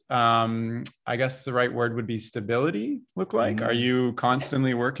 I guess the right word would be stability look like? Are you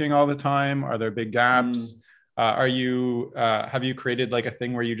constantly working all the time? Are there big gaps? Have you created like a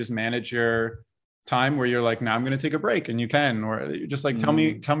thing where you just manage your time where you're like, now I'm going to take a break, and you can, or just like, tell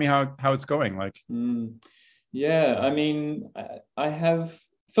me how it's going. Like, yeah, I mean, I have,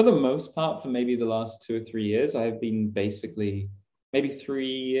 for the most part, for maybe the last 2 or 3 years, I have been basically, maybe 3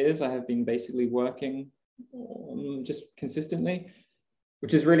 years, I have been basically working just consistently.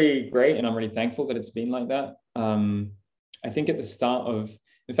 which is really great. And I'm really thankful that it's been like that. I think at the start of,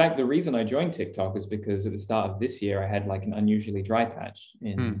 in fact, the reason I joined TikTok is because at the start of this year, I had like an unusually dry patch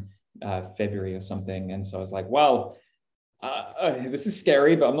in February or something. And so I was like, well, this is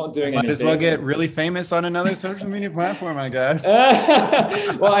scary, but I'm not doing anything. Might as well get really famous on another social media platform, I guess.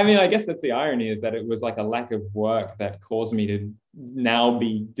 Well, I mean, I guess that's the irony, is that it was like a lack of work that caused me to now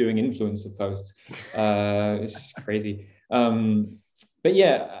be doing influencer posts. It's crazy. But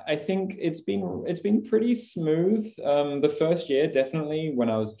yeah, I think it's been pretty smooth. The first year, definitely, when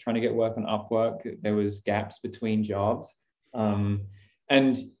I was trying to get work on Upwork, there was gaps between jobs.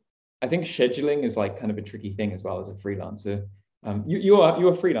 And I think scheduling is like kind of a tricky thing as well as a freelancer.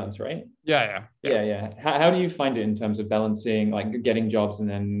 You're freelance, right? Yeah. How do you find it in terms of balancing, like getting jobs and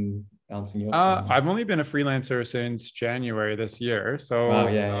then balancing your time? I've only been a freelancer since January this year, so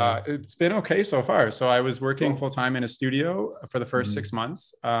wow, it's been okay so far. So I was working full time in a studio for the first 6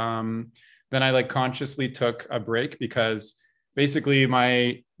 months. Then I like consciously took a break because basically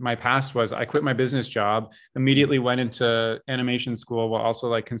my past was I quit my business job, immediately went into animation school while also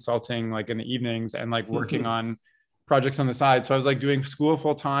like consulting like in the evenings and like working on projects on the side. So I was like doing school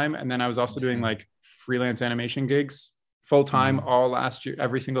full time, and then I was also doing like freelance animation gigs full time all last year,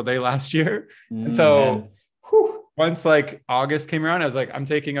 every single day last year. And so once like August came around, I was like, I'm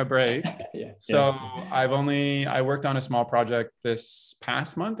taking a break. I worked on a small project this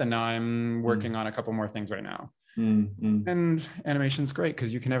past month, and now I'm working on a couple more things right now. And animation's great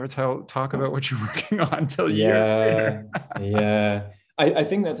because you can never talk about what you're working on until years later. I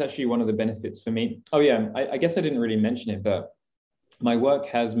think that's actually one of the benefits for me. I guess I didn't really mention it, but my work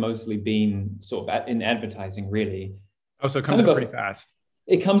has mostly been sort of in advertising, really. Oh, so it comes out pretty fast.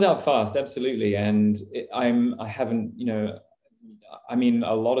 It comes out fast, absolutely. And I haven't, I mean,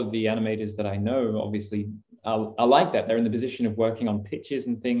 a lot of the animators that I know, obviously, are like that. They're in the position of working on pitches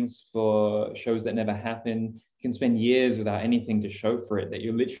and things for shows that never happen. You can spend years without anything to show for it, that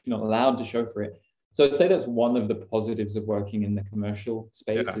you're literally not allowed to show for it. So I'd say that's one of the positives of working in the commercial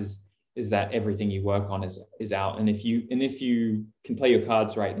space is that everything you work on is out. And if you can play your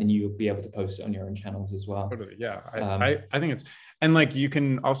cards right, then you'll be able to post it on your own channels as well. Totally. Yeah. I think it's, and like you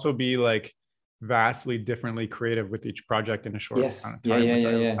can also be like vastly differently creative with each project in a short amount of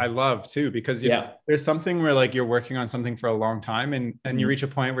time. I love too, because there's something where like you're working on something for a long time and you reach a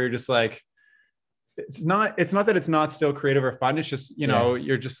point where you're just like, it's not that it's not still creative or fun. It's just,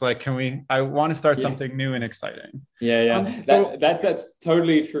 you're just like, I want to start something new and exciting. That's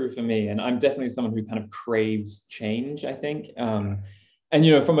totally true for me. And I'm definitely someone who kind of craves change, I think. And,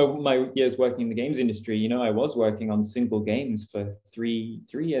 from my years working in the games industry, I was working on single games for three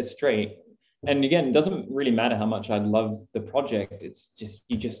years straight. And again, it doesn't really matter how much I love the project. It's just,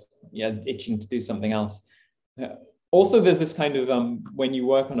 itching to do something else. Also, there's this kind of, when you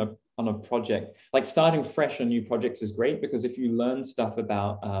work on a project, like starting fresh on new projects is great, because if you learn stuff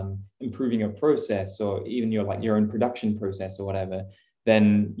about improving your process, or even your own production process or whatever,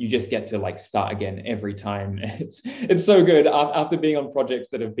 then you just get to like start again every time. It's so good after being on projects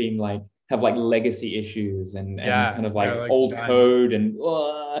that have been have legacy issues and kind of old code, and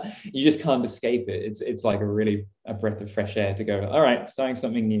you just can't escape it. It's like a breath of fresh air to go, all right, starting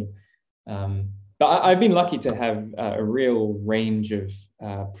something new. But I've been lucky to have a real range of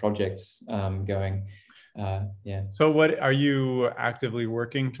projects going. So what are you actively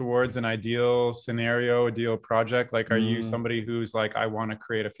working towards? An ideal scenario, ideal project? Like, are you somebody who's like, I want to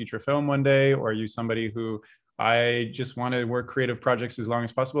create a feature film one day? Or are you somebody who I just want to work creative projects as long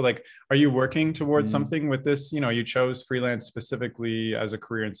as possible? Like, are you working towards something with this? You chose freelance specifically as a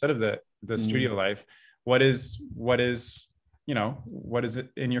career instead of the studio life. What is it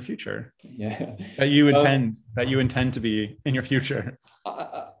in your future that you intend to be in your future?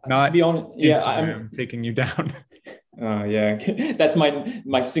 Not to be honest, I'm taking you down. That's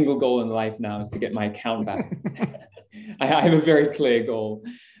my single goal in life now, is to get my account back. I have a very clear goal.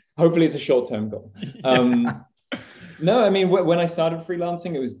 Hopefully it's a short-term goal. No, I mean, when I started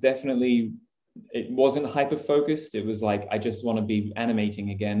freelancing, it wasn't hyper-focused. It was like, I just want to be animating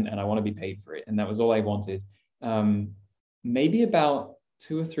again, and I want to be paid for it. And that was all I wanted. Maybe about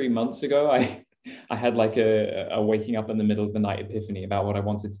 2 or 3 months ago, I had like a waking up in the middle of the night epiphany about what I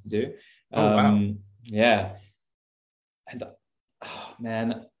wanted to do. Yeah. And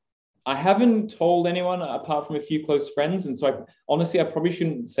man, I haven't told anyone apart from a few close friends. And so I probably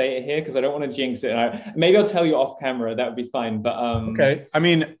shouldn't say it here because I don't want to jinx it. Maybe I'll tell you off camera. That would be fine. But okay. I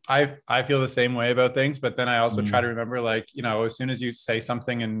mean, I feel the same way about things, but then I also try to remember, as soon as you say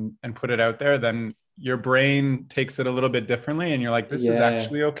something and put it out there, then your brain takes it a little bit differently, and you're like, this is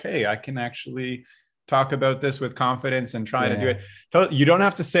actually okay. I can actually talk about this with confidence and try to do Yeah. it. You don't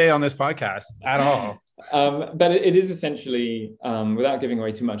have to say it on this podcast at all. But it is essentially, without giving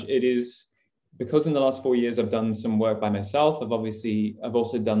away too much, it is because in the last 4 years I've done some work by myself. I've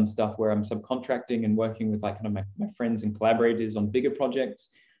also done stuff where I'm subcontracting and working with like kind of my friends and collaborators on bigger projects,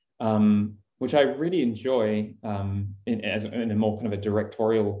 which I really enjoy in a more kind of a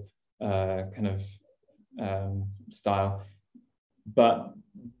directorial kind of style. But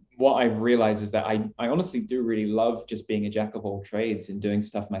what I've realized is that I honestly do really love just being a jack of all trades and doing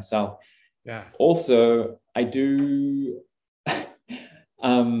stuff myself. Yeah. Also, I do.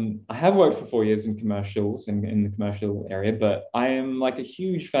 I have worked for 4 years in commercials in the commercial area, but I am like a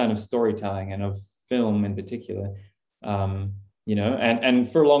huge fan of storytelling and of film in particular. And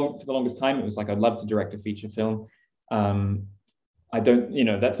for the longest time, it was like I'd love to direct a feature film. I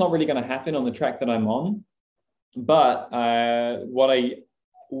don't, that's not really going to happen on the track that I'm on. But what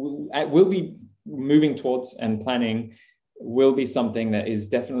I will be moving towards and planning will be something that is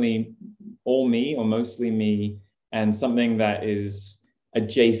definitely all me or mostly me, and something that is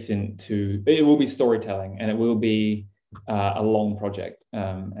adjacent to, it will be storytelling, and it will be a long project.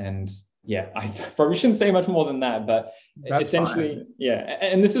 And yeah, I probably shouldn't say much more than that, but that's essentially, fine. Yeah.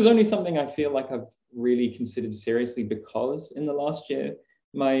 And this is only something I feel like I've really considered seriously because in the last year,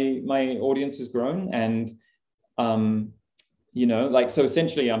 my audience has grown, and so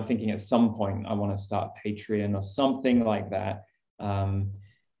essentially I'm thinking at some point I want to start Patreon or something like that.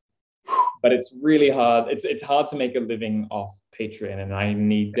 But it's really hard. It's hard to make a living off Patreon, and I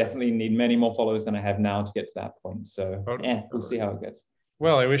definitely need many more followers than I have now to get to that point. So we'll see how it goes.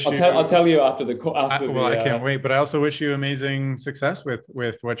 Well, I'll tell you after the call. I can't wait, but I also wish you amazing success with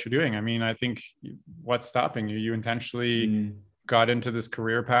what you're doing. I mean, I think what's stopping you? You intentionally got into this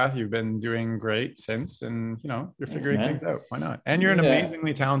career path. You've been doing great since, and you're figuring things out. Why not? And you're an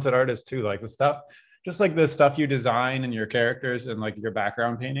amazingly talented artist too. Like the stuff you design and your characters and like your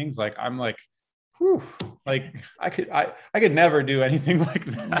background paintings. Like I'm like, whew, like I could never do anything like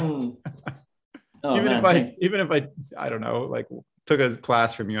that. Even if I don't know, like took a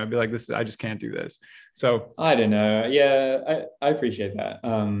class from you, I'd be like, I just can't do this. So I don't know. Yeah, I appreciate that.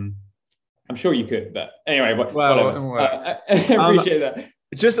 I'm sure you could, but anyway, whatever. I appreciate that.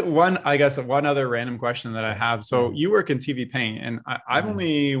 Just one other random question that I have. So you work in TV Paint, and I've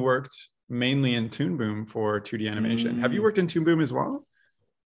only worked mainly in Toon Boom for 2D animation. Have you worked in Toon Boom as well?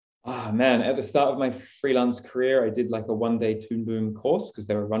 Oh man, at the start of my freelance career, I did like a one-day Toon Boom course because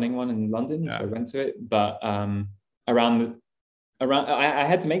they were running one in London, so I went to it. But I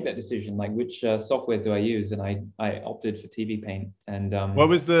had to make that decision, like which software do I use, and I opted for TV Paint. And what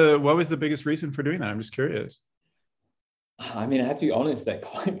was the biggest reason for doing that? I'm just curious. I mean, I have to be honest, that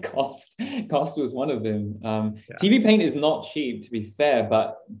cost was one of them. TV Paint is not cheap, to be fair,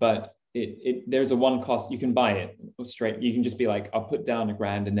 but there's a one cost. You can buy it straight. You can just be like, I'll put down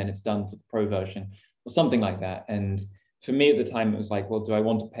 $1,000 and then it's done for the pro version or something like that. And for me at the time, it was like, well, do I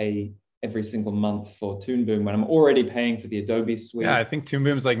want to pay every single month for Toon Boom when I'm already paying for the Adobe suite? Yeah, I think Toon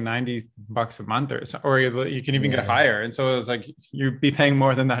Boom is like $90 a month or you can even get higher. And so it's like you'd be paying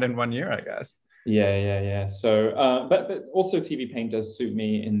more than that in 1 year, I guess. Yeah. So, but also TV Paint does suit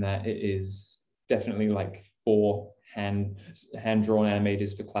me in that it is definitely like for hand-drawn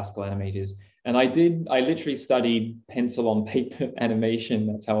animators, for classical animators. And I literally studied pencil on paper animation.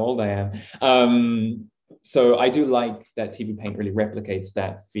 That's how old I am. So I do like that TV Paint really replicates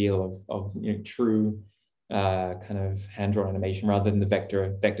that feel of true kind of hand-drawn animation rather than the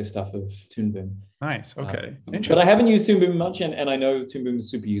vector stuff of Toon Boom. Nice. Okay. Interesting. But I haven't used Toon Boom much, and I know Toon Boom is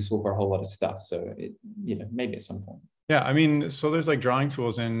super useful for a whole lot of stuff. So maybe at some point. Yeah, I mean, so there's like drawing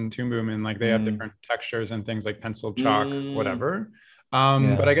tools in Toon Boom, and like they have different textures and things like pencil, chalk, whatever.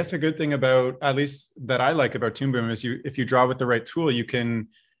 But I guess a good thing about, at least that I like about Toon Boom, is if you draw with the right tool,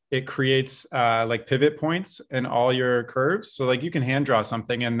 it creates like pivot points in all your curves. So like you can hand draw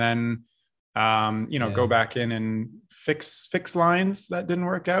something and then go back in and fix lines that didn't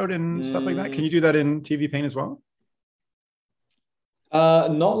work out and stuff like that. Can you do that in TV Paint as well?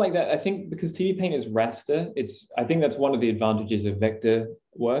 Not like that. I think because TV Paint is raster, I think that's one of the advantages of vector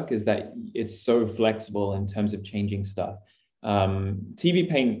work, is that it's so flexible in terms of changing stuff. TV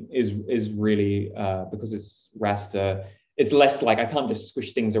Paint is really because it's raster, it's less like I can't just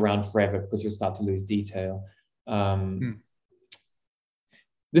squish things around forever because you'll start to lose detail.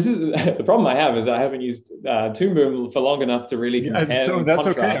 This is the problem I have, is I haven't used Toon Boom for long enough to really compare. So that's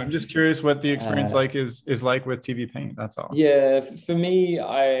contrast. Okay. I'm just curious what the experience is like with TV Paint. That's all. Yeah, for me,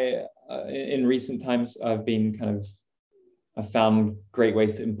 in recent times I've found great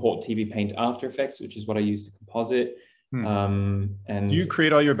ways to import TV Paint After Effects, which is what I use to composite. And do you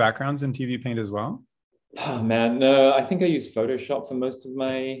create all your backgrounds in TV Paint as well? Oh man, no, I think I use Photoshop for most of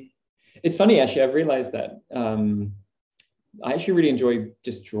my. It's funny actually. I've realized that I actually really enjoy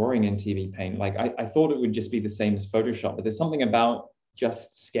just drawing in TV Paint. Like I thought it would just be the same as Photoshop, but there's something about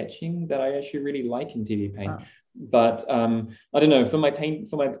just sketching that I actually really like in TV Paint. Oh. But I don't know, for my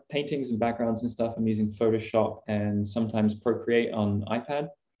paintings and backgrounds and stuff, I'm using Photoshop and sometimes Procreate on iPad.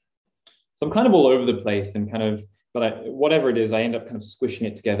 So I'm kind of all over the place and kind of, but whatever it is, I end up kind of squishing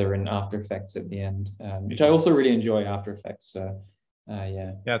it together in After Effects at the end, which I also really enjoy After Effects. So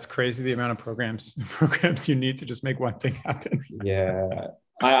yeah. Yeah, it's crazy the amount of programs you need to just make one thing happen. Yeah,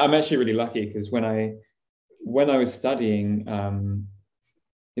 I'm actually really lucky because when I was studying,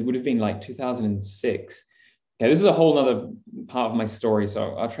 it would have been like 2006. Okay, this is a whole nother part of my story,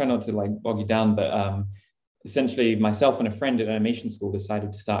 so I'll try not to like bog you down. But essentially, myself and a friend at animation school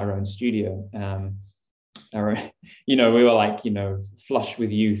decided to start our own studio. We were like, flush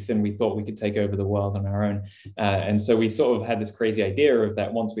with youth, and we thought we could take over the world on our own. And so we sort of had this crazy idea of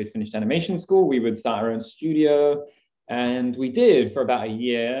that once we had finished animation school, we would start our own studio. And we did for about a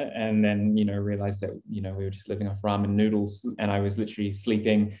year, and then realized that we were just living off ramen noodles, and I was literally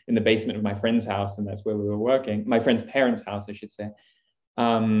sleeping in the basement of my friend's house, and that's where we were working. My friend's parents' house, I should say.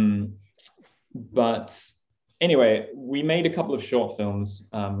 But anyway, we made a couple of short films.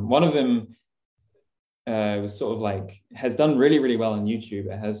 One of them was sort of like has done really, really well on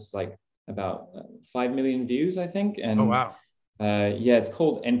YouTube. It has like about 5 million views, I think. And Oh, wow. yeah, it's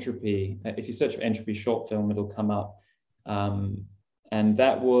called Entropy. If you search for Entropy short film, it'll come up. And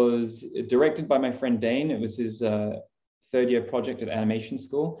that was directed by my friend Dane. It was his third year project at animation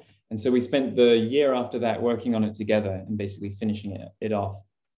school. And so we spent the year after that working on it together and basically finishing it off.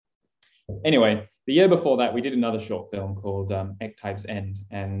 Anyway, the year before that, we did another short film called Ectype's End.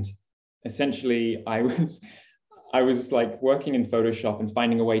 And essentially, I was like working in Photoshop and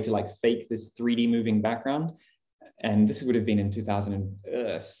finding a way to like fake this 3D moving background. And this would have been in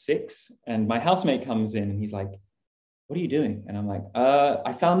 2006. And my housemate comes in and he's like, "What are you doing?" And I'm like,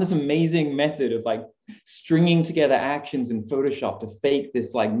 I found this amazing method of like stringing together actions in Photoshop to fake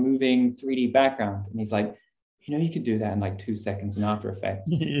this like moving 3D background. And he's like, you could do that in like 2 seconds in After Effects.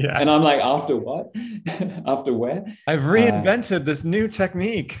 Yeah. And I'm like, after what? After where? I've reinvented this new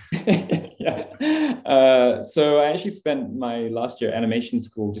technique. Yeah. So I actually spent my last year at animation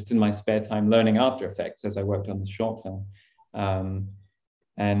school just in my spare time learning After Effects as I worked on the short film.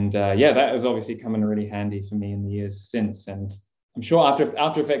 Yeah, that has obviously come in really handy for me in the years since. And I'm sure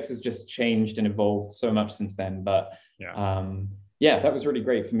After Effects has just changed and evolved so much since then. But yeah, that was really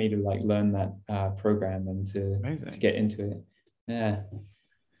great for me to like learn that program and to get into it. Yeah.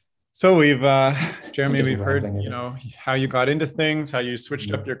 So we've, Jeremy, we've heard, how you got into things, how you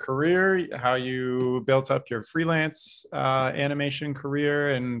switched up your career, how you built up your freelance animation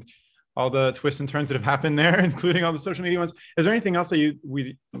career, and all the twists and turns that have happened there, including all the social media ones. Is there anything else that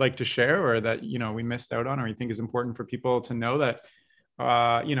we'd like to share, or that, we missed out on, or you think is important for people to know that,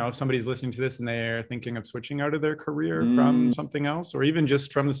 if somebody's listening to this and they're thinking of switching out of their career from something else, or even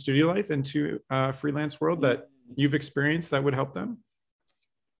just from the studio life into a freelance world that you've experienced that would help them?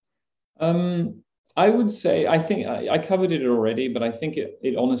 I would say, I think I covered it already, but I think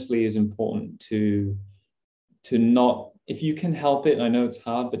it honestly is important to not, if you can help it, I know it's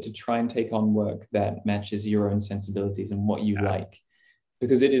hard, but to try and take on work that matches your own sensibilities and what you like.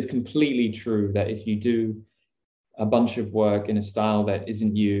 Because it is completely true that if you do a bunch of work in a style that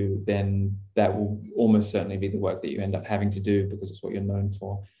isn't you, then that will almost certainly be the work that you end up having to do because it's what you're known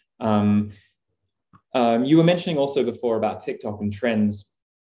for. You were mentioning also before about TikTok and trends.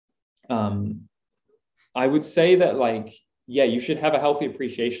 I would say that you should have a healthy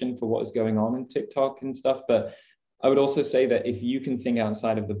appreciation for what is going on in TikTok and stuff. But I would also say that if you can think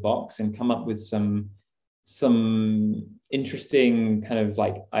outside of the box and come up with some interesting kind of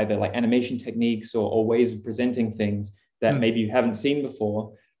like either like animation techniques or ways of presenting things that maybe you haven't seen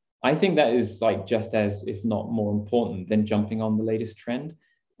before, I think that is like just as, if not more important than jumping on the latest trend.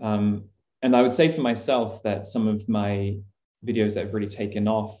 And I would say for myself that some of my videos that have really taken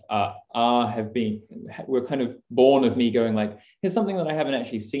off were kind of born of me going like, here's something that I haven't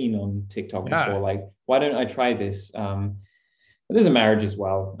actually seen on TikTok before. Like, why don't I try this? There's a marriage as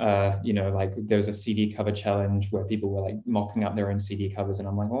well. Like there was a CD cover challenge where people were like mocking up their own CD covers, and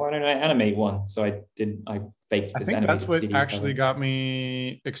I'm like, well, why don't I animate one? So I faked this. I think that's what CD actually cover. Got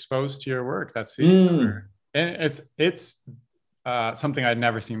me exposed to your work. That CD cover, and it's something I'd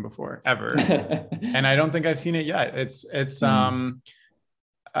never seen before ever, and I don't think I've seen it yet. It's do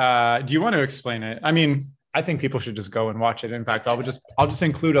you want to explain it? I mean, I think people should just go and watch it. In fact, I'll just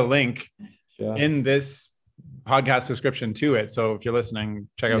include a link in this podcast description to it. So if you're listening,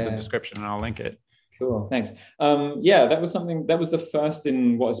 check out the description and I'll link it. Cool, thanks. Yeah, that was something that was the first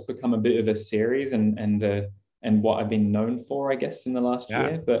in what has become a bit of a series, and what I've been known for, I guess, in the last Yeah.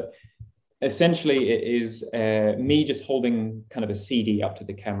 year. But essentially, it is me just holding kind of a CD up to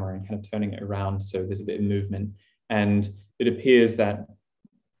the camera and kind of turning it around so there's a bit of movement, and it appears that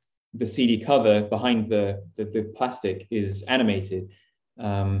the CD cover behind the plastic is animated.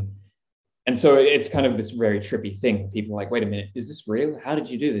 And so it's kind of this very trippy thing. People are like, wait a minute, is this real? How did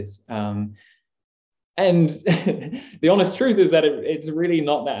you do this? And the honest truth is that it's really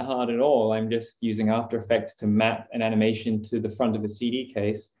not that hard at all. I'm just using After Effects to map an animation to the front of a CD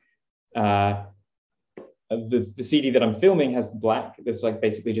case. The CD that I'm filming has black. There's like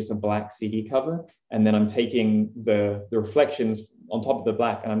basically just a black CD cover, and then I'm taking the reflections on top of the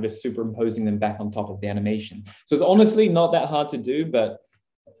black, and I'm just superimposing them back on top of the animation. So it's honestly not that hard to do, but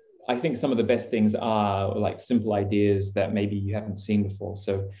I think some of the best things are like simple ideas that maybe you haven't seen before.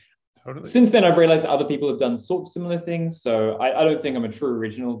 So Totally. Since then, I've realized other people have done sort of similar things. So I don't think I'm a true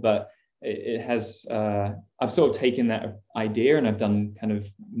original, but it has, I've sort of taken that idea and I've done kind of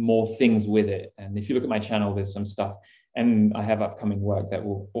more things with it. And if you look at my channel, there's some stuff, and I have upcoming work that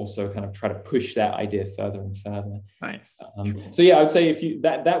will also kind of try to push that idea further and further. Nice. So yeah, I would say if you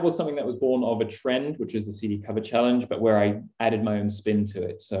that was something that was born of a trend, which is the CD cover challenge, but where I added my own spin to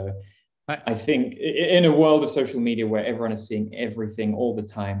it. So Nice. I think in a world of social media where everyone is seeing everything all the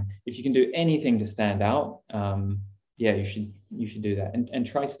time, if you can do anything to stand out, yeah, you should do that and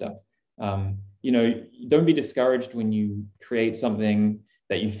try stuff. You know, don't be discouraged when you create something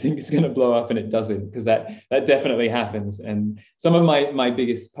that you think is going to blow up and it doesn't, because that definitely happens. And some of my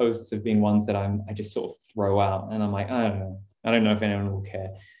biggest posts have been ones that I just sort of throw out, and I'm like, I don't know if anyone will care.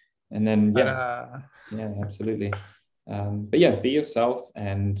 And then yeah, absolutely. But yeah, be yourself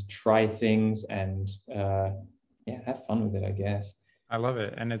and try things, and yeah, have fun with it, I guess. I love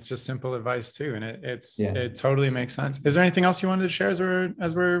it, and it's just simple advice too, and Yeah. it totally makes sense. Is there anything else you wanted to share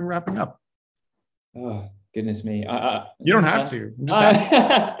as we're wrapping up? Oh goodness me! You don't have to. I'm just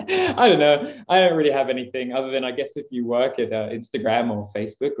asking. I don't know. I don't really have anything other than, I guess, if you work at Instagram or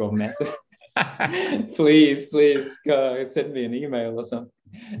Facebook or Meta, please go send me an email or something.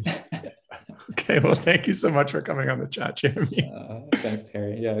 Okay, well, thank you so much for coming on the chat, Jeremy. Thanks,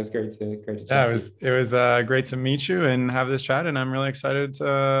 Terry. Yeah, it was great to chat. Yeah, it was great to meet you and have this chat, and I'm really excited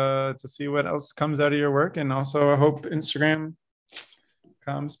to see what else comes out of your work, and also I hope Instagram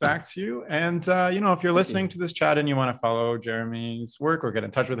comes back to you. And you know, if you're listening to this chat and you want to follow Jeremy's work or get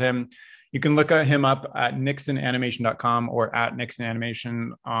in touch with him, you can look at him up at nixonanimation.com or at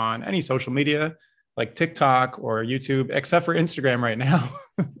nixonanimation on any social media like TikTok or YouTube, except for Instagram right now.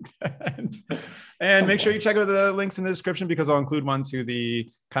 and make sure you check out the links in the description, because I'll include one to the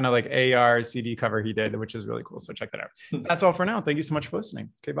kind of like AR CD cover he did, which is really cool. So check that out. That's all for now. Thank you so much for listening.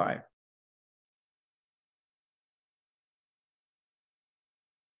 Okay, bye.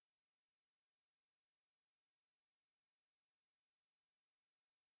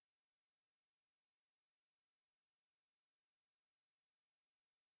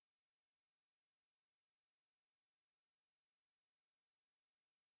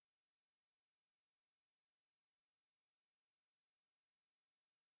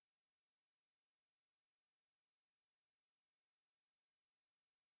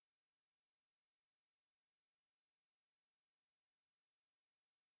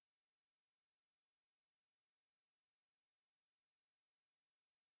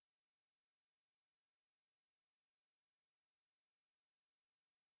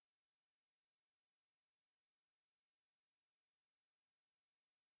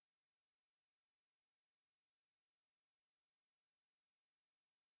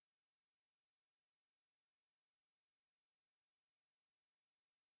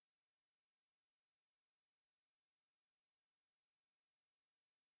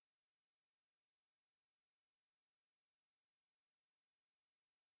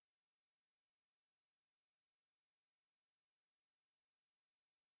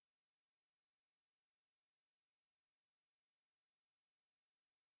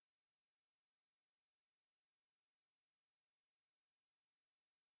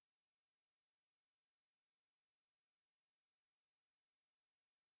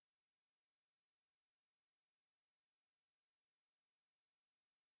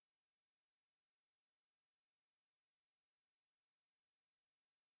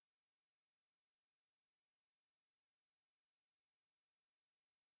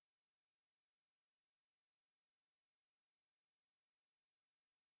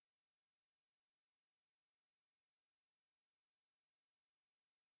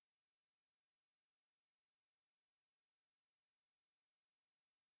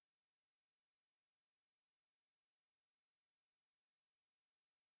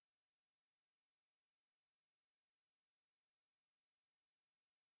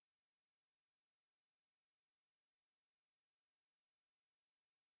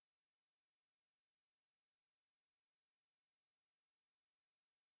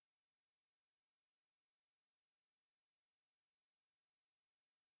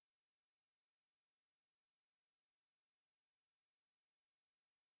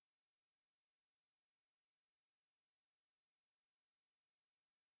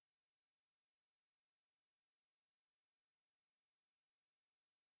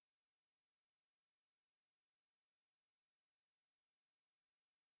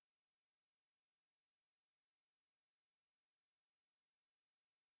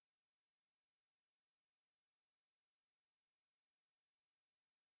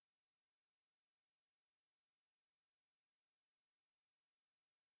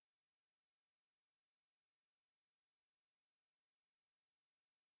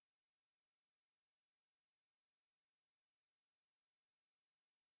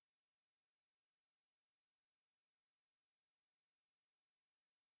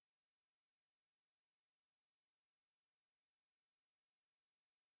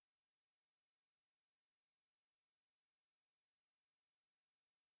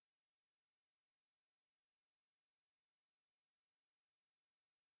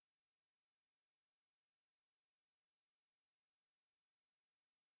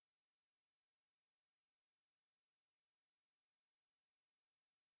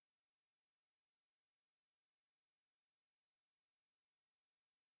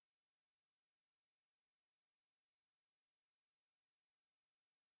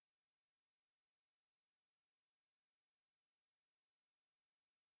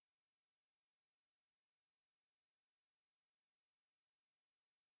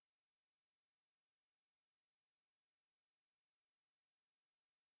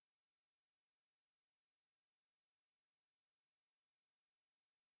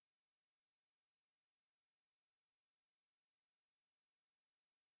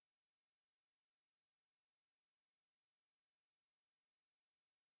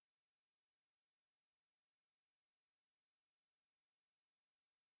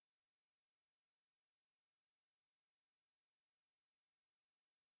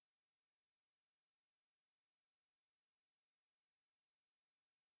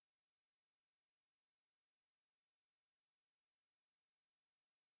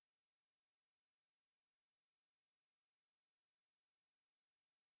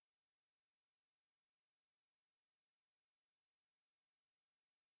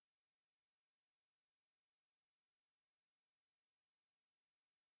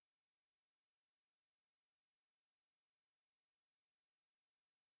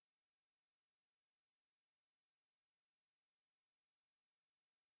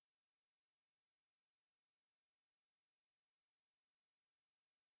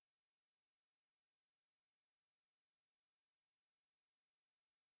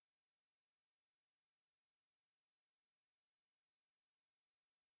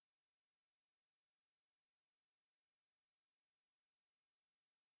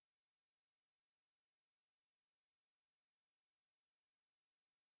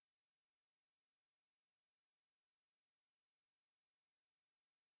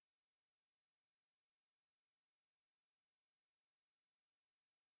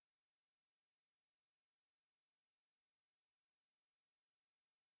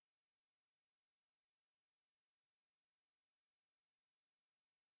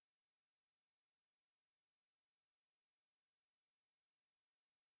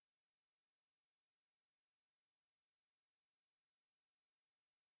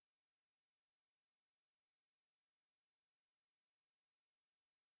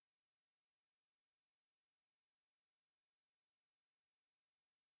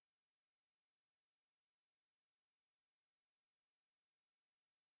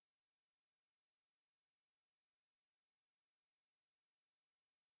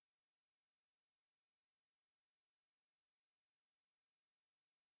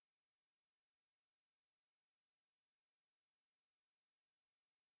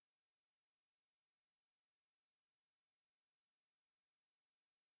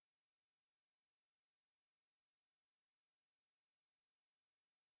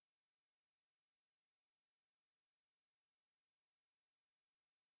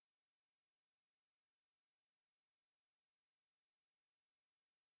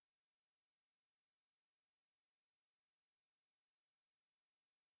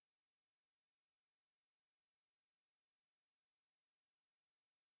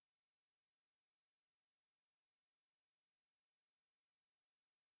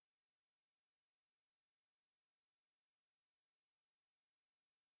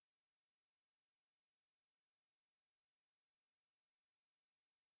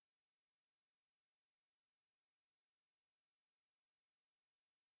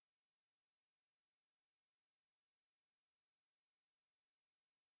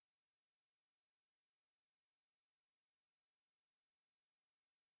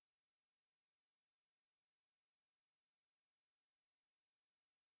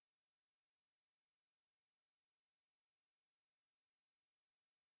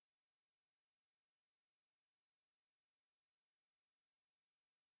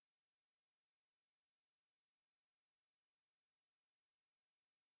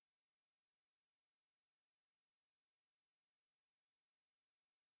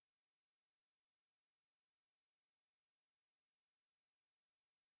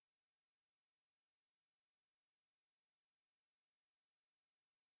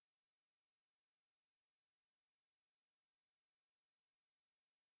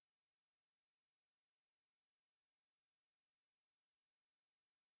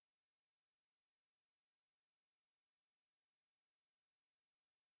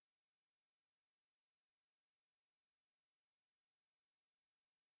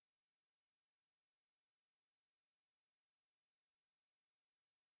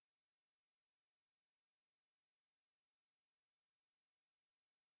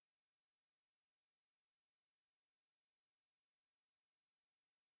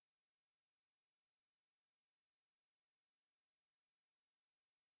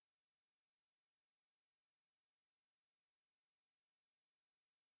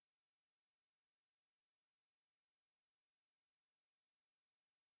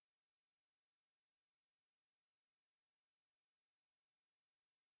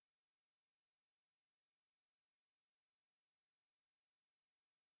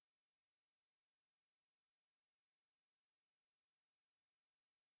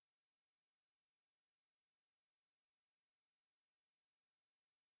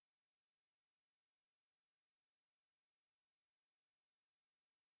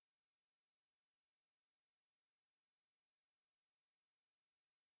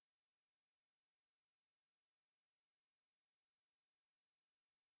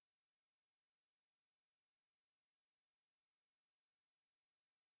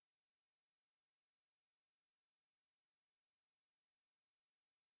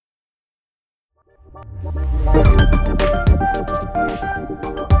 The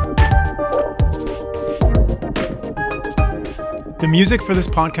music for this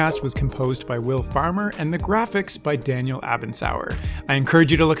podcast was composed by Will Farmer and the graphics by Daniel Abensauer. I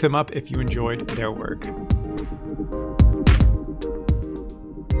encourage you to look them up if you enjoyed their work.